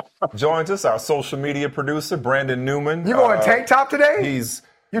people joins us. Our social media producer, Brandon Newman. You going tank top today? Is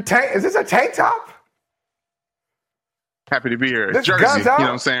this a tank top? Happy to be here. It's Jersey, you know what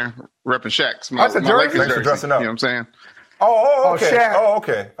I'm saying? Repping Shaq's. That's a jersey. Thanks for dressing up. You know what I'm saying? Oh, okay. Shaq. Oh,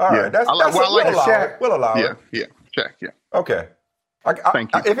 okay. All right. Yeah. We'll allow it. Yeah. Shaq, yeah. Okay.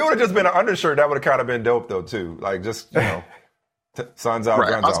 Thank you. If it would have just been an undershirt, that would have kind of been dope, though, too. Like, just, sun's out, right.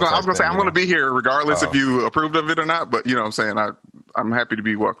 guns out. I was going to say, I'm going to be here regardless if you approved of it or not, but you know what I'm saying? I'm happy to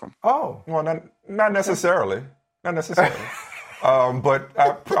be welcome. Oh. Well, not necessarily. Not necessarily. But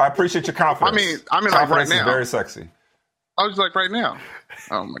I appreciate your confidence. I mean, like right now. Is very sexy. I was like right now.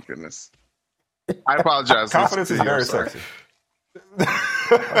 Oh, my goodness. I apologize. Confidence is very sexy.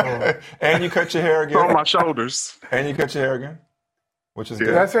 And you cut your hair again. On my shoulders. And you cut your hair again. Which is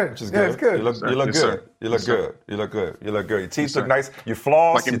good. That's it. Which is good. good. It's good. You look good. You look good. You look good. You look good. Your teeth look nice. You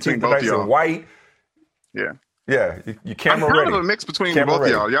floss. Like your teeth look nice and white. Yeah. Yeah. You camera I'm ready. kind of a mix between both of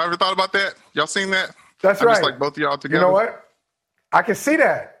y'all. Y'all ever thought about that? Y'all seen that? That's I'm right. Just like both of y'all together. You know what? I can see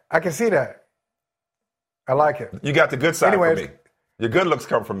that. I like it. You got the good side for me. Your good looks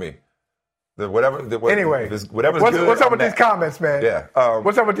come from me. Whatever's good. What's up with these comments, man? Yeah.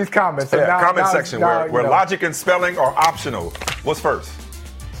 What's up with these comments? Yeah, comment section where logic and spelling are optional. What's first?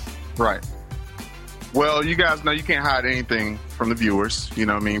 Right. Well, you guys know you can't hide anything from the viewers. You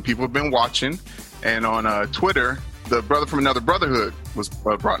know what I mean? People have been watching. And on Twitter, the brother from another brotherhood was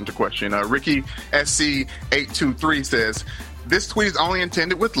brought into question. Ricky SC823 says, this tweet is only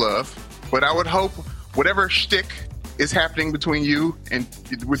intended with love, but I would hope whatever shtick is happening between you and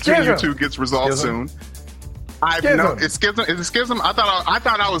between you two gets resolved soon. It's schism. Is it schism? I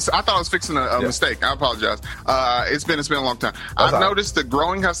thought I was fixing a mistake. I apologize. It's been a long time. I've noticed the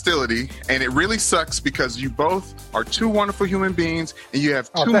growing hostility, and it really sucks because you both are two wonderful human beings, and you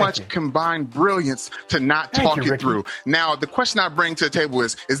have too much combined brilliance to not talk it through. Now, the question I bring to the table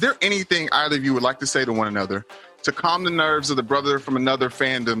is there anything either of you would like to say to one another to calm the nerves of the brother from another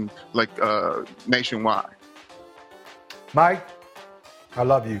fandom, like nationwide? Mike, I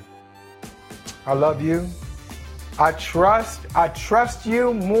love you. I love you. I trust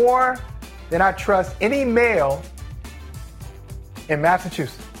you more than I trust any male in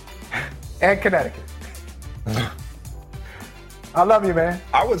Massachusetts and Connecticut. I love you, man.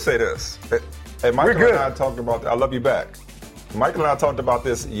 I would say this. And Michael and I talked about I love you back. Michael and I talked about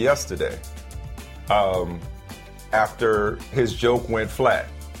this yesterday. After his joke went flat.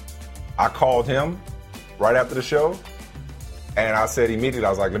 I called him right after the show, and I said immediately, I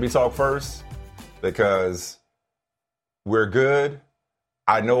was like, let me talk first, because we're good.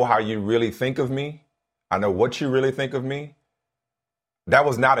 I know how you really think of me. I know what you really think of me. That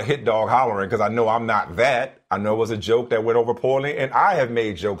was not a hit dog hollering, because I know I'm not that. I know it was a joke that went over poorly, and I have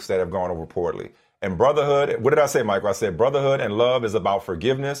made jokes that have gone over poorly. And brotherhood, what did I say, Michael? I said brotherhood and love is about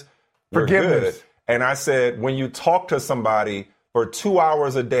forgiveness. We're good. And I said, when you talk to somebody for 2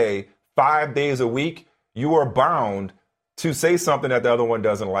 hours a day, 5 days a week, you are bound to say something that the other one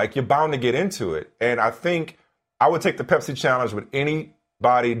doesn't like. You're bound to get into it. And I think I would take the Pepsi challenge with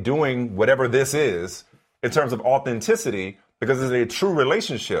anybody doing whatever this is in terms of authenticity, because it's a true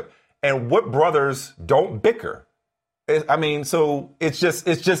relationship. And what brothers don't bicker? So it's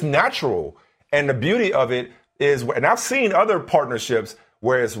just natural. And the beauty of it is, and I've seen other partnerships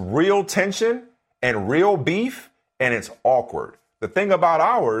where it's real tension and real beef, and it's awkward. The thing about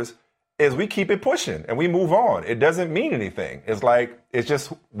ours is we keep it pushing and we move on. It doesn't mean anything. It's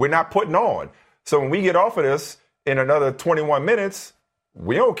just we're not putting on. So when we get off of this in another 21 minutes,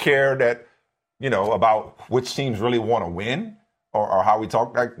 we don't care that, about which teams really want to win or how we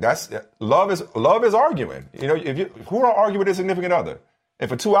talk. Like love is arguing. Who don't argue with their significant other? And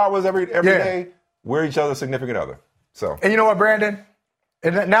for 2 hours every Yeah. day, we're each other's significant other. So, And you know what, Brandon?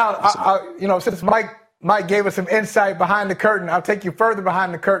 And now, since Mike gave us some insight behind the curtain, I'll take you further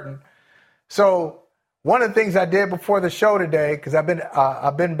behind the curtain. So one of the things I did before the show today, because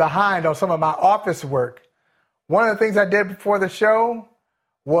I've been behind on some of my office work. One of the things I did before the show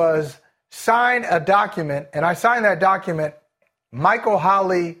was sign a document, and I signed that document, Michael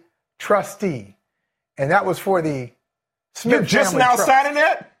Holley, trustee, and that was for the Smith you're just Family now Trust. signing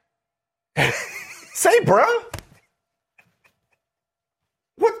that? Say, bro.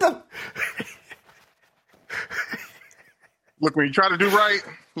 What the? Look, when you try to do right,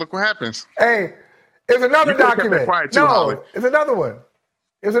 look what happens. Hey, it's another You could've kept that document. quiet too, Holly. No, it's another one.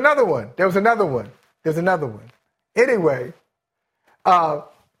 There's another one. There's another one. There's another one. Anyway,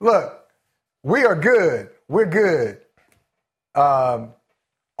 look, we are good. We're good. Always.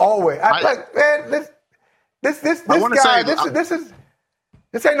 Look, man, this wanna guy. say-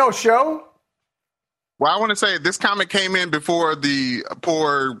 This ain't no show. Well, I want to say this comment came in before the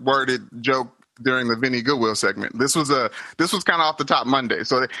poor worded joke during the Vinny Goodwill segment. This was kind of off the top Monday.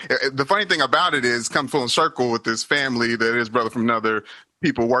 So the funny thing about it is, come full circle with this family that is brother from another,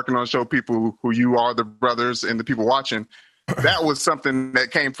 people working on the show, people who you are the brothers, and the people watching. That was something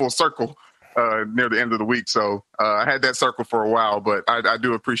that came full circle near the end of the week. So I had that circle for a while, but I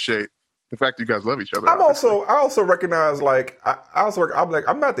do appreciate the fact that you guys love each other. I also recognize,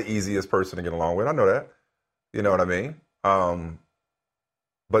 I'm not the easiest person to get along with. I know that. You know what I mean?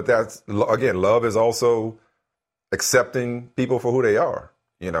 But that's, again, love is also accepting people for who they are,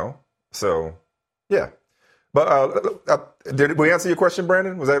 you know? So, yeah. But did we answer your question,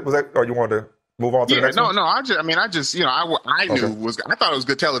 Brandon? Was that, or you wanted to move on to the next one? No. I thought it was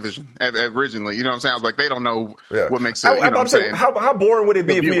good television originally. You know what I'm saying? I was like, they don't know what makes it. You know what I'm saying? How boring would it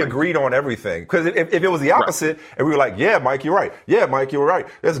be if we agreed on everything? Because if it was the opposite and we were like, yeah, Mike, you're right. Yeah, Mike, you're right.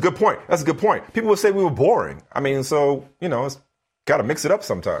 That's a good point. That's a good point. People would say we were boring. I mean, so, you know, it's got to mix it up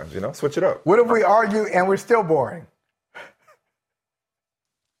sometimes, you know, switch it up. What if we argue and we're still boring?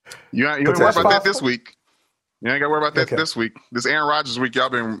 You ain't worry about that this week. You ain't got to worry about that this week. This Aaron Rodgers week, y'all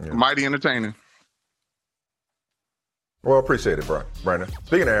been mighty entertaining. Well, appreciate it, Brandon.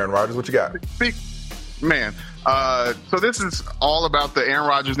 Speaking of Aaron Rodgers, what you got? Man, so this is all about the Aaron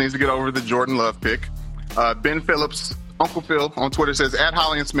Rodgers needs to get over the Jordan Love pick. Ben Phillips, Uncle Phil on Twitter says, at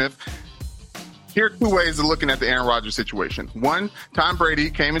Holly and Smith, here are two ways of looking at the Aaron Rodgers situation. One, Tom Brady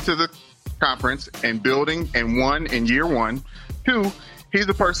came into the conference and building and won in year one. Two, he's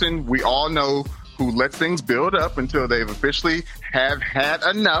a person we all know who lets things build up until they've officially have had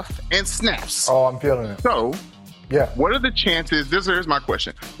enough and snaps. Oh, I'm feeling it. So, yeah. What are the chances? Here's my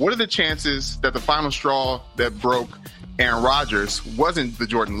question. What are the chances that the final straw that broke Aaron Rodgers wasn't the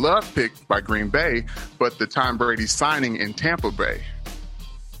Jordan Love pick by Green Bay, but the Tom Brady signing in Tampa Bay?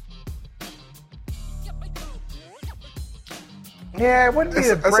 Yeah, it wouldn't be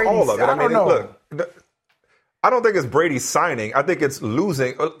the Brady. All of it. I don't know. Look, I don't think it's Brady signing. I think it's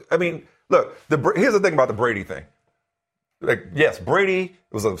losing. I mean, look, here's the thing about the Brady thing. Like, yes, Brady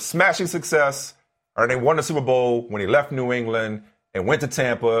was a smashing success, and they won the Super Bowl when he left New England and went to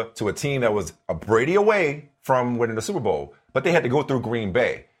Tampa to a team that was a Brady away from winning the Super Bowl. But they had to go through Green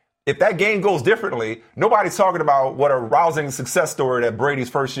Bay. If that game goes differently, nobody's talking about what a rousing success story that Brady's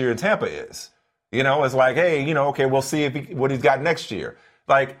first year in Tampa is. You know, it's like, hey, you know, okay, we'll see what he's got next year.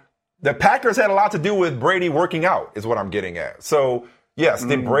 Like, the Packers had a lot to do with Brady working out, is what I'm getting at. So, yes,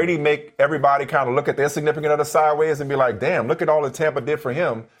 did Brady make everybody kind of look at their significant other sideways and be like, damn, look at all that Tampa did for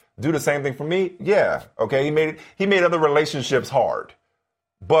him. Do the same thing for me? Yeah. Okay, he made other relationships hard.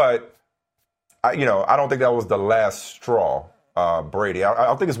 But, I don't think that was the last straw, Brady. I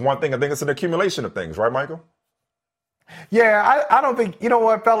don't think it's one thing. I think it's an accumulation of things, right, Michael? Yeah, I don't think, you know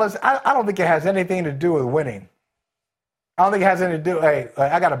what, fellas? I don't think it has anything to do with winning. I don't think it has anything to do, hey,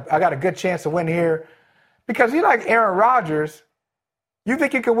 I got a good chance to win here. Because you like Aaron Rodgers, you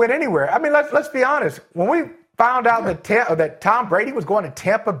think you can win anywhere. I mean, let's be honest. When we found out that Tom Brady was going to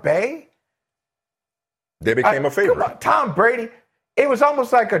Tampa Bay, they became a favorite. Come on, Tom Brady, it was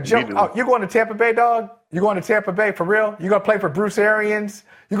almost like a joke. Oh, you're going to Tampa Bay, dog? You're going to Tampa Bay for real? You're going to play for Bruce Arians?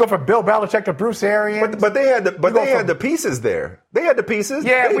 You go from Bill Belichick to Bruce Arians? But they had the pieces there. They had the pieces.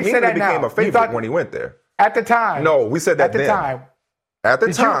 Yeah, we said that now. Became a favorite when he went there. At the time. No, we said that at the then. time. At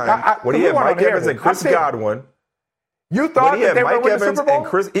the time, when he had Mike Evans and Chris Godwin. You thought that they were going to win the Super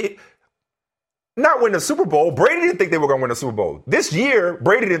Bowl? Not win the Super Bowl. Brady didn't think they were going to win the Super Bowl. This year,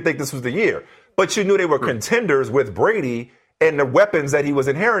 Brady didn't think this was the year. But you knew they were contenders with Brady and the weapons that he was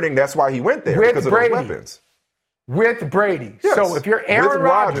inheriting. That's why he went there, because of those weapons. With Brady. Yes. So if you're Aaron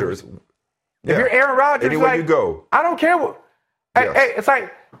Rodgers, if you're Aaron Rodgers, anywhere you go, I don't care what. Hey, it's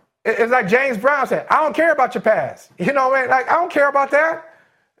like James Brown said, I don't care about your past. You know what I mean? Like, I don't care about that.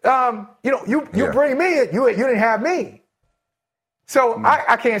 You bring me in, you didn't have me. So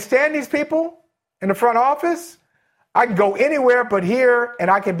I can't stand these people in the front office. I can go anywhere but here, and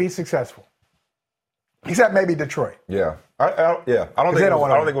I can be successful. Except maybe Detroit. Yeah. I don't think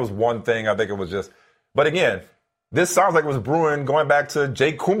it was one thing. I think it was just. But again, this sounds like it was brewing going back to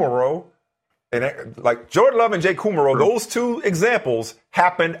Jake Kumerow. And like Jordan Love and Jake Kumerow, those two examples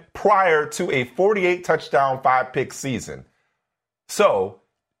happened prior to a 48 touchdown, 5-pick season. So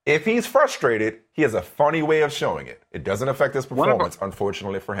if he's frustrated, he has a funny way of showing it. It doesn't affect his performance,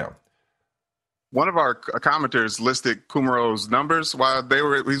 unfortunately for him. One of our commenters listed Kumerow's numbers while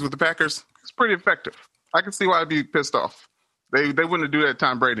he's with the Packers. It's pretty effective. I can see why I'd be pissed off. They wouldn't do that to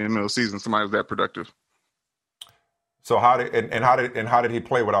Tom Brady in the middle of the season. Somebody was that productive. So how did he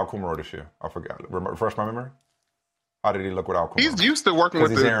play without Kumerow this year? I forgot. Refresh my memory. How did he look without Kumerow? He's used to working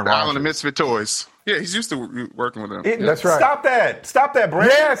with the Island of Misfit Toys. Yeah, he's used to working with them. That's right. Stop that,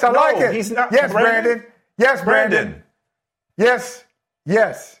 Brandon. Yes, I like it. He's not. Yes, Brandon. Yes, Brandon.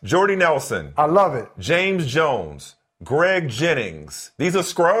 Yes. Jordy Nelson. I love it. James Jones. Greg Jennings. These are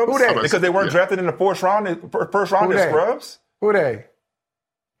scrubs? Who they? Because they weren't drafted in the first round. They're scrubs? Who they?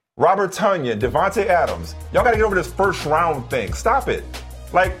 Robert Tonyan, Devontae Adams. Y'all got to get over this first round thing. Stop it.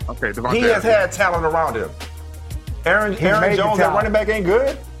 Like, he has had talent around him. Aaron Jones, that running back, ain't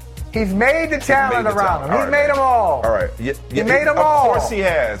good? He's made the talent around him. He's made them all. All right. He made them all. Of course he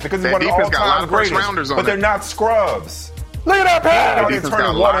has. Because he's one of the all-time greatest. But they're not scrubs. Look at that pass. He ain't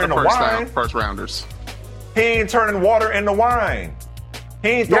turning water into wine. First rounders. He ain't turning water into wine. He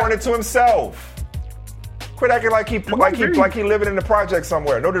ain't throwing it to himself. Quit acting like he living in the projects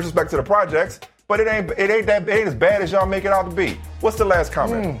somewhere. No disrespect to the projects, but it ain't as bad as y'all make it out to be. What's the last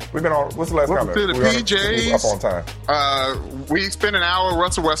comment? What's the last comment? To the PJs. Up on time. We spent an hour with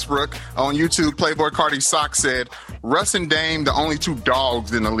Russell Westbrook on YouTube. Playboy Cardi Sock said, Russ and Dame, the only two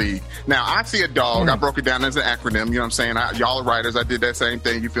dogs in the league. Now, I see a dog. I broke it down as an acronym. You know what I'm saying? Y'all are writers. I did that same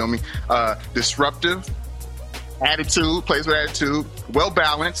thing. You feel me? Disruptive. Attitude, plays with attitude, well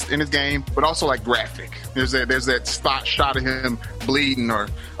balanced in his game, but also like graphic. There's that shot of him bleeding or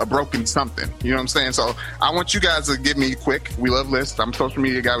a broken something. You know what I'm saying? So I want you guys to give me quick. We love lists. I'm a social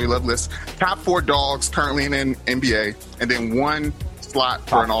media guy. We love lists. Top 4 dogs currently in the NBA, and then 1 slot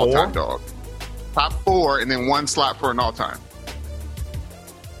for an all-time dog. Top 4, and then 1 slot for an all-time.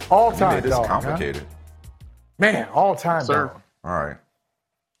 All-time dog. This complicated. Huh? Man, all-time dog. All right.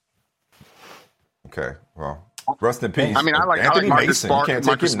 Okay. Well. Rest in peace. I mean, Anthony Mason. Smart, you can't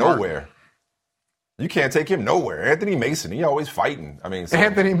take him nowhere. You can't take him nowhere. Anthony Mason. He always fighting. I mean,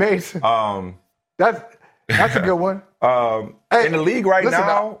 Anthony Mason. That's a good one. In the league right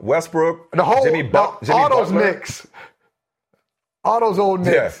now, Westbrook, Jimmy Butler, all those Knicks, all those old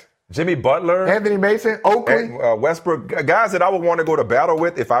Knicks. Yeah. Jimmy Butler, Anthony Mason, Oakley, Westbrook, guys that I would want to go to battle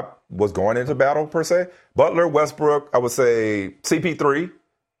with if I was going into battle per se. Butler, Westbrook, I would say CP3.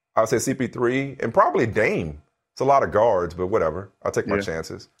 I would say CP3 and probably Dame. It's a lot of guards, but whatever. I'll take my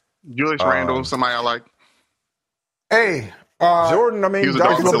chances. Julius Randle, somebody I like. Hey, Jordan. I mean, he was a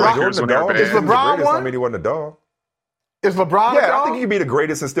dog. Jordan's a dog. Is LeBron one? I mean, he wasn't a dog. Is LeBron a dog? I think you can be the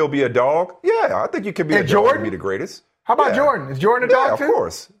greatest and still be a dog. Yeah, I think you can be a dog and be the greatest. How about Jordan? Is Jordan a dog too? Yeah, of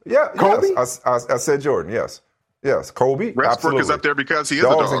course. Yeah, Kobe? Yes. I said Jordan. Yes. Kobe. Westbrook absolutely. is up there because he is a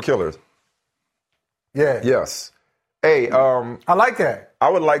dog. Dogs and killers. Yeah. Yes. Hey, I like that. I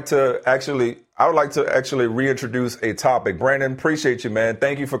would like to actually reintroduce a topic. Brandon, appreciate you, man.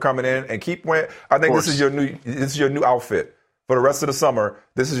 Thank you for coming in and keep wearing. I think this is your new outfit for the rest of the summer.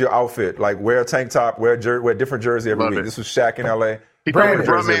 This is your outfit. Like wear a tank top, wear a different jersey every week. This was Shaq in LA. Brandon,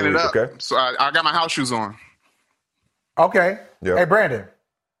 it up. Okay? So I got my house shoes on. Okay. Yep. Hey, Brandon,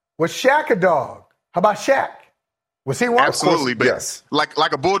 was Shaq a dog? How about Shaq? Was he one? Absolutely, but yes. Like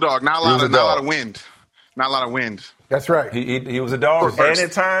a bulldog. Not a lot of wind. Not a lot of wind. That's right. He was a dog, and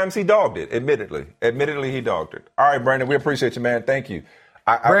at times he dogged it. Admittedly, he dogged it. All right, Brandon, we appreciate you, man. Thank you,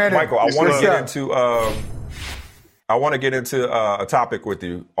 Brandon. Michael. I want to get into a topic with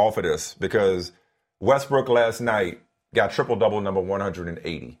you off of this because Westbrook last night got triple-double number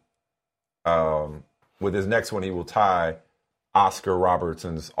 180. With his next one, he will tie Oscar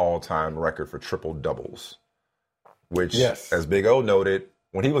Robertson's all-time record for triple-doubles, which, as Big O noted,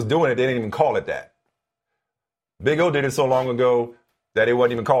 when he was doing it, they didn't even call it that. Big O did it so long ago that it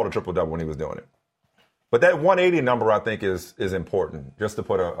wasn't even called a triple-double when he was doing it. But that 180 number, I think, is important, just to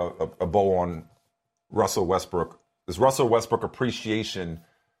put a bow on Russell Westbrook. This Russell Westbrook appreciation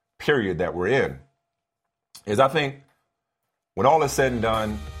period that we're in is, I think, when all is said and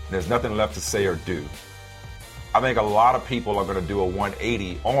done, there's nothing left to say or do. I think a lot of people are going to do a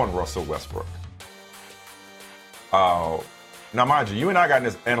 180 on Russell Westbrook. Now, mind you, you and I got in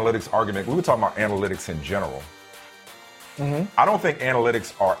this analytics argument. We were talking about analytics in general. Mm-hmm. I don't think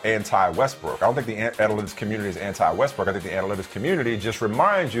analytics are anti-Westbrook. I don't think the analytics community is anti-Westbrook. I think the analytics community just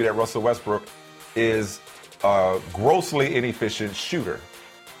reminds you that Russell Westbrook is a grossly inefficient shooter,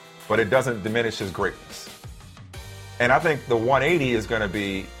 but it doesn't diminish his greatness. And I think the 180 is going to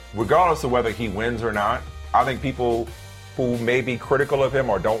be, regardless of whether he wins or not, I think people who may be critical of him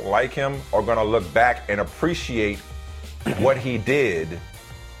or don't like him are going to look back and appreciate what he did.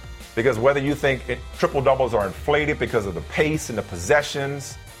 Because whether you think triple-doubles are inflated because of the pace and the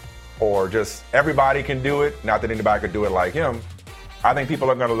possessions, or just everybody can do it, not that anybody could do it like him, I think people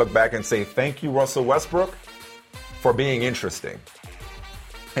are going to look back and say, thank you, Russell Westbrook, for being interesting.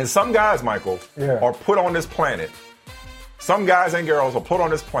 And some guys, Michael, are put on this planet. Some guys and girls are put on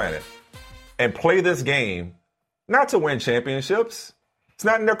this planet and play this game not to win championships. It's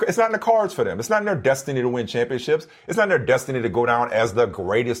not in the cards for them. It's not in their destiny to win championships. It's not in their destiny to go down as the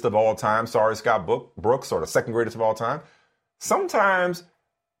greatest of all time. Sorry, Scott Brooks, or the second greatest of all time. Sometimes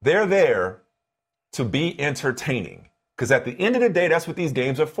they're there to be entertaining. Because at the end of the day, that's what these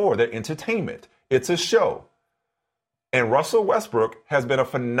games are for. They're entertainment. It's a show. And Russell Westbrook has been a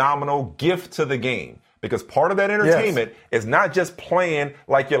phenomenal gift to the game. Because part of that entertainment is not just playing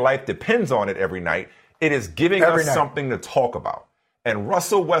like your life depends on it every night. It is giving us something to talk about. And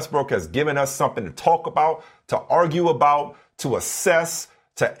Russell Westbrook has given us something to talk about, to argue about, to assess,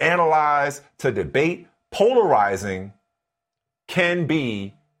 to analyze, to debate. Polarizing can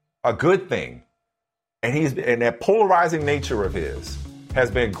be a good thing. And that polarizing nature of his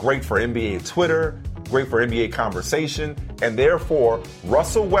has been great for NBA Twitter, great for NBA conversation, and therefore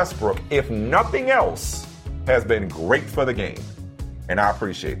Russell Westbrook, if nothing else, has been great for the game. And I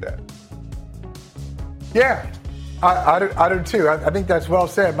appreciate that. Yeah. I do too. I think that's well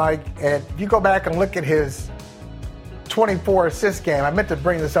said, Mike. And if you go back and look at his 24 assist game, I meant to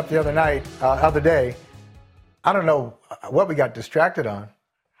bring this up the other day. I don't know what we got distracted on.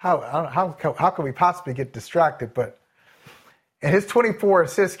 How can we possibly get distracted? But in his 24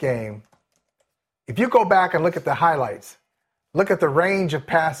 assist game, if you go back and look at the highlights, look at the range of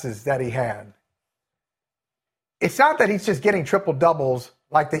passes that he had. It's not that he's just getting triple doubles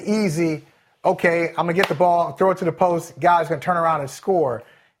like the easy, okay, I'm going to get the ball, throw it to the post, guy's going to turn around and score.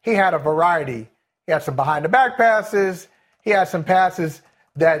 He had a variety. He had some behind-the-back passes. He had some passes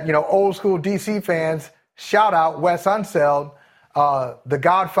that, old school DC fans, shout out Wes Unseld, the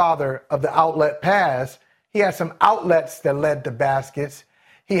godfather of the outlet pass. He had some outlets that led to baskets.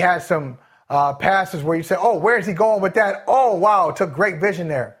 He had some passes where you say, oh, where's he going with that? Oh, wow, took great vision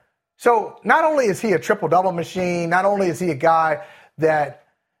there. So not only is he a triple-double machine, not only is he a guy that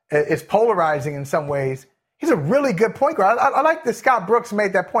is polarizing in some ways, he's a really good point guard. I like that Scott Brooks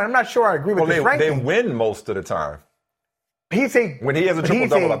made that point. I'm not sure I agree with his ranking. They win most of the time. When he has a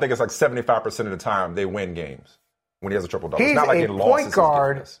triple-double, I think it's like 75% of the time they win games when he has a triple-double. It's not like he lost point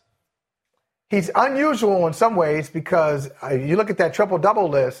guard. He's unusual in some ways because you look at that triple-double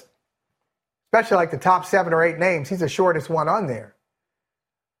list, especially like the top 7 or 8 names, he's the shortest one on there.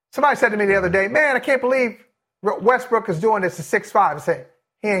 Somebody said to me the other day, man, I can't believe Westbrook is doing this at 6'5". I said,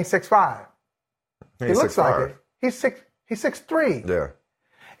 he ain't 6'5". He looks like it. He's 6'3". Yeah.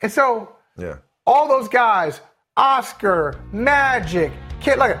 And so all those guys, Oscar, Magic,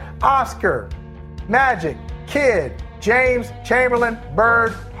 Kid, look at Oscar, Magic, Kid, James, Chamberlain,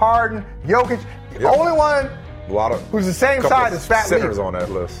 Bird, Harden, Jokic. The only one who's the same size as Fat centers Lever on that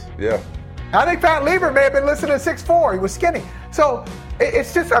list. Yeah. I think Fat Lever may have been listed at 6'4". He was skinny. So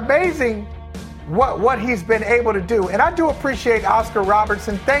it's just amazing what he's been able to do. And I do appreciate Oscar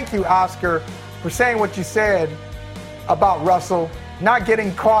Robertson. Thank you, Oscar, for saying what you said about Russell, not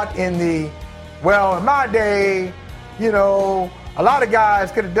getting caught in the, well, in my day, a lot of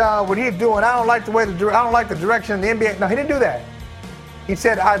guys could have done what he's doing. I don't like the direction of the NBA. No, he didn't do that. He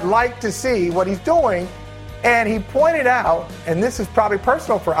said, I'd like to see what he's doing. And he pointed out, and this is probably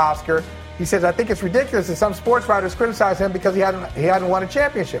personal for Oscar, he says, I think it's ridiculous that some sports writers criticize him because he hadn't won a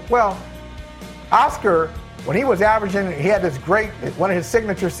championship. Well, Oscar, when he was averaging, he had this great, one of his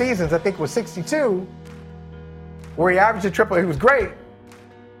signature seasons, I think was 62, where he averaged a triple. He was great.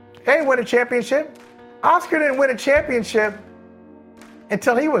 He didn't win a championship. Oscar didn't win a championship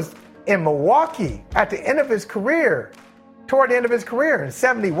until he was in Milwaukee at the end of his career, toward the end of his career in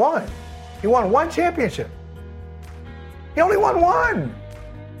 71. He won 1 championship. He only won 1.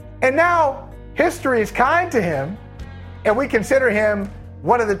 And now history is kind to him, and we consider him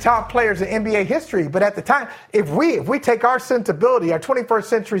one of the top players in NBA history. But at the time, if we take our sensibility, our 21st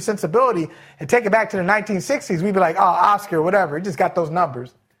century sensibility, and take it back to the 1960s, we'd be like, oh, Oscar, whatever. He just got those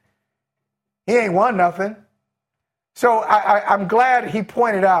numbers. He ain't won nothing. So I'm glad he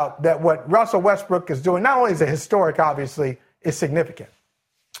pointed out that what Russell Westbrook is doing, not only is it historic, obviously, it's significant.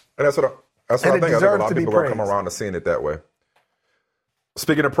 And that's what I think. I think a lot of people are going to come around to seeing it that way.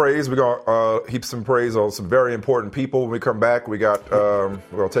 Speaking of praise, we're going to heap some praise on some very important people. When we come back, we're going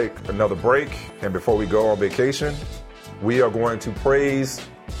to take another break. And before we go on vacation, we are going to praise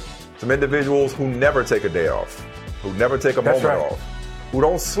some individuals who never take a day off, who never take a moment off, who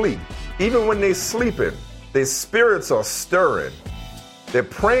don't sleep. Even when they're sleeping, their spirits are stirring. They're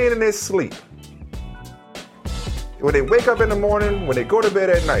praying in their sleep. When they wake up in the morning, when they go to bed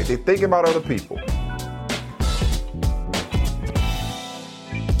at night, they're thinking about other people.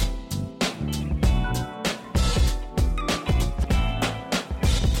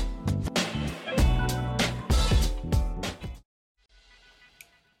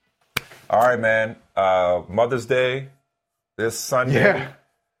 All right, man. Mother's Day this Sunday.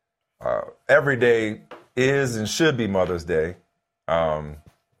 Yeah. Every day is and should be Mother's Day.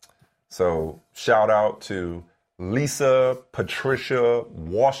 So shout out to Lisa Patricia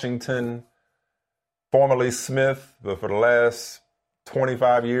Washington, formerly Smith, but for the last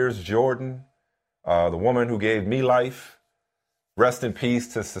 25 years, Jordan, the woman who gave me life. Rest in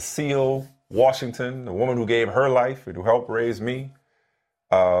peace to Cecile Washington, the woman who gave her life and who helped raise me.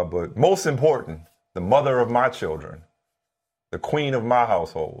 But most important, the mother of my children, the queen of my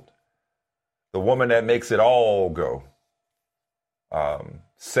household, the woman that makes it all go,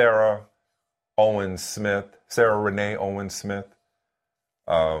 Sarah Renee Owens Smith,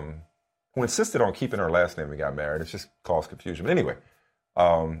 who insisted on keeping her last name when we got married. It's just caused confusion. But anyway,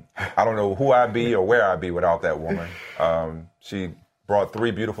 I don't know who I'd be or where I'd be without that woman. She brought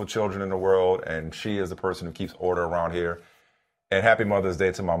 3 beautiful children in the world, and she is the person who keeps order around here. And happy Mother's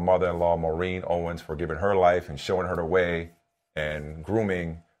Day to my mother-in-law, Maureen Owens, for giving her life and showing her the way and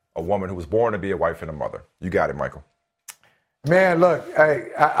grooming a woman who was born to be a wife and a mother. You got it, Michael. Man, look,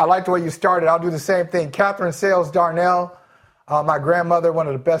 I like the way you started. I'll do the same thing. Catherine Sales Darnell, my grandmother, one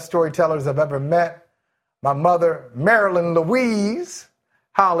of the best storytellers I've ever met. My mother, Marilyn Louise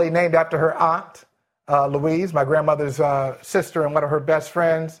Holly, named after her aunt, Louise, my grandmother's sister and one of her best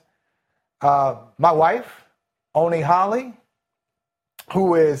friends. My wife, Oni Holly,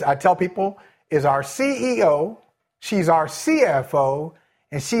 who is, I tell people, is our CEO. She's our CFO,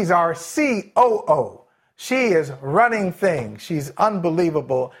 and she's our COO. She is running things. She's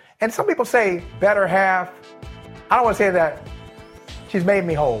unbelievable. And some people say better half. I don't want to say that. She's made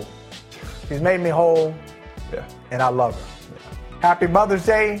me whole. She's made me whole, and I love her. Yeah. Happy Mother's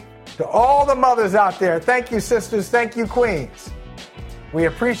Day to all the mothers out there. Thank you, sisters. Thank you, queens. We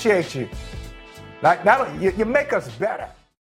appreciate you. You make us better.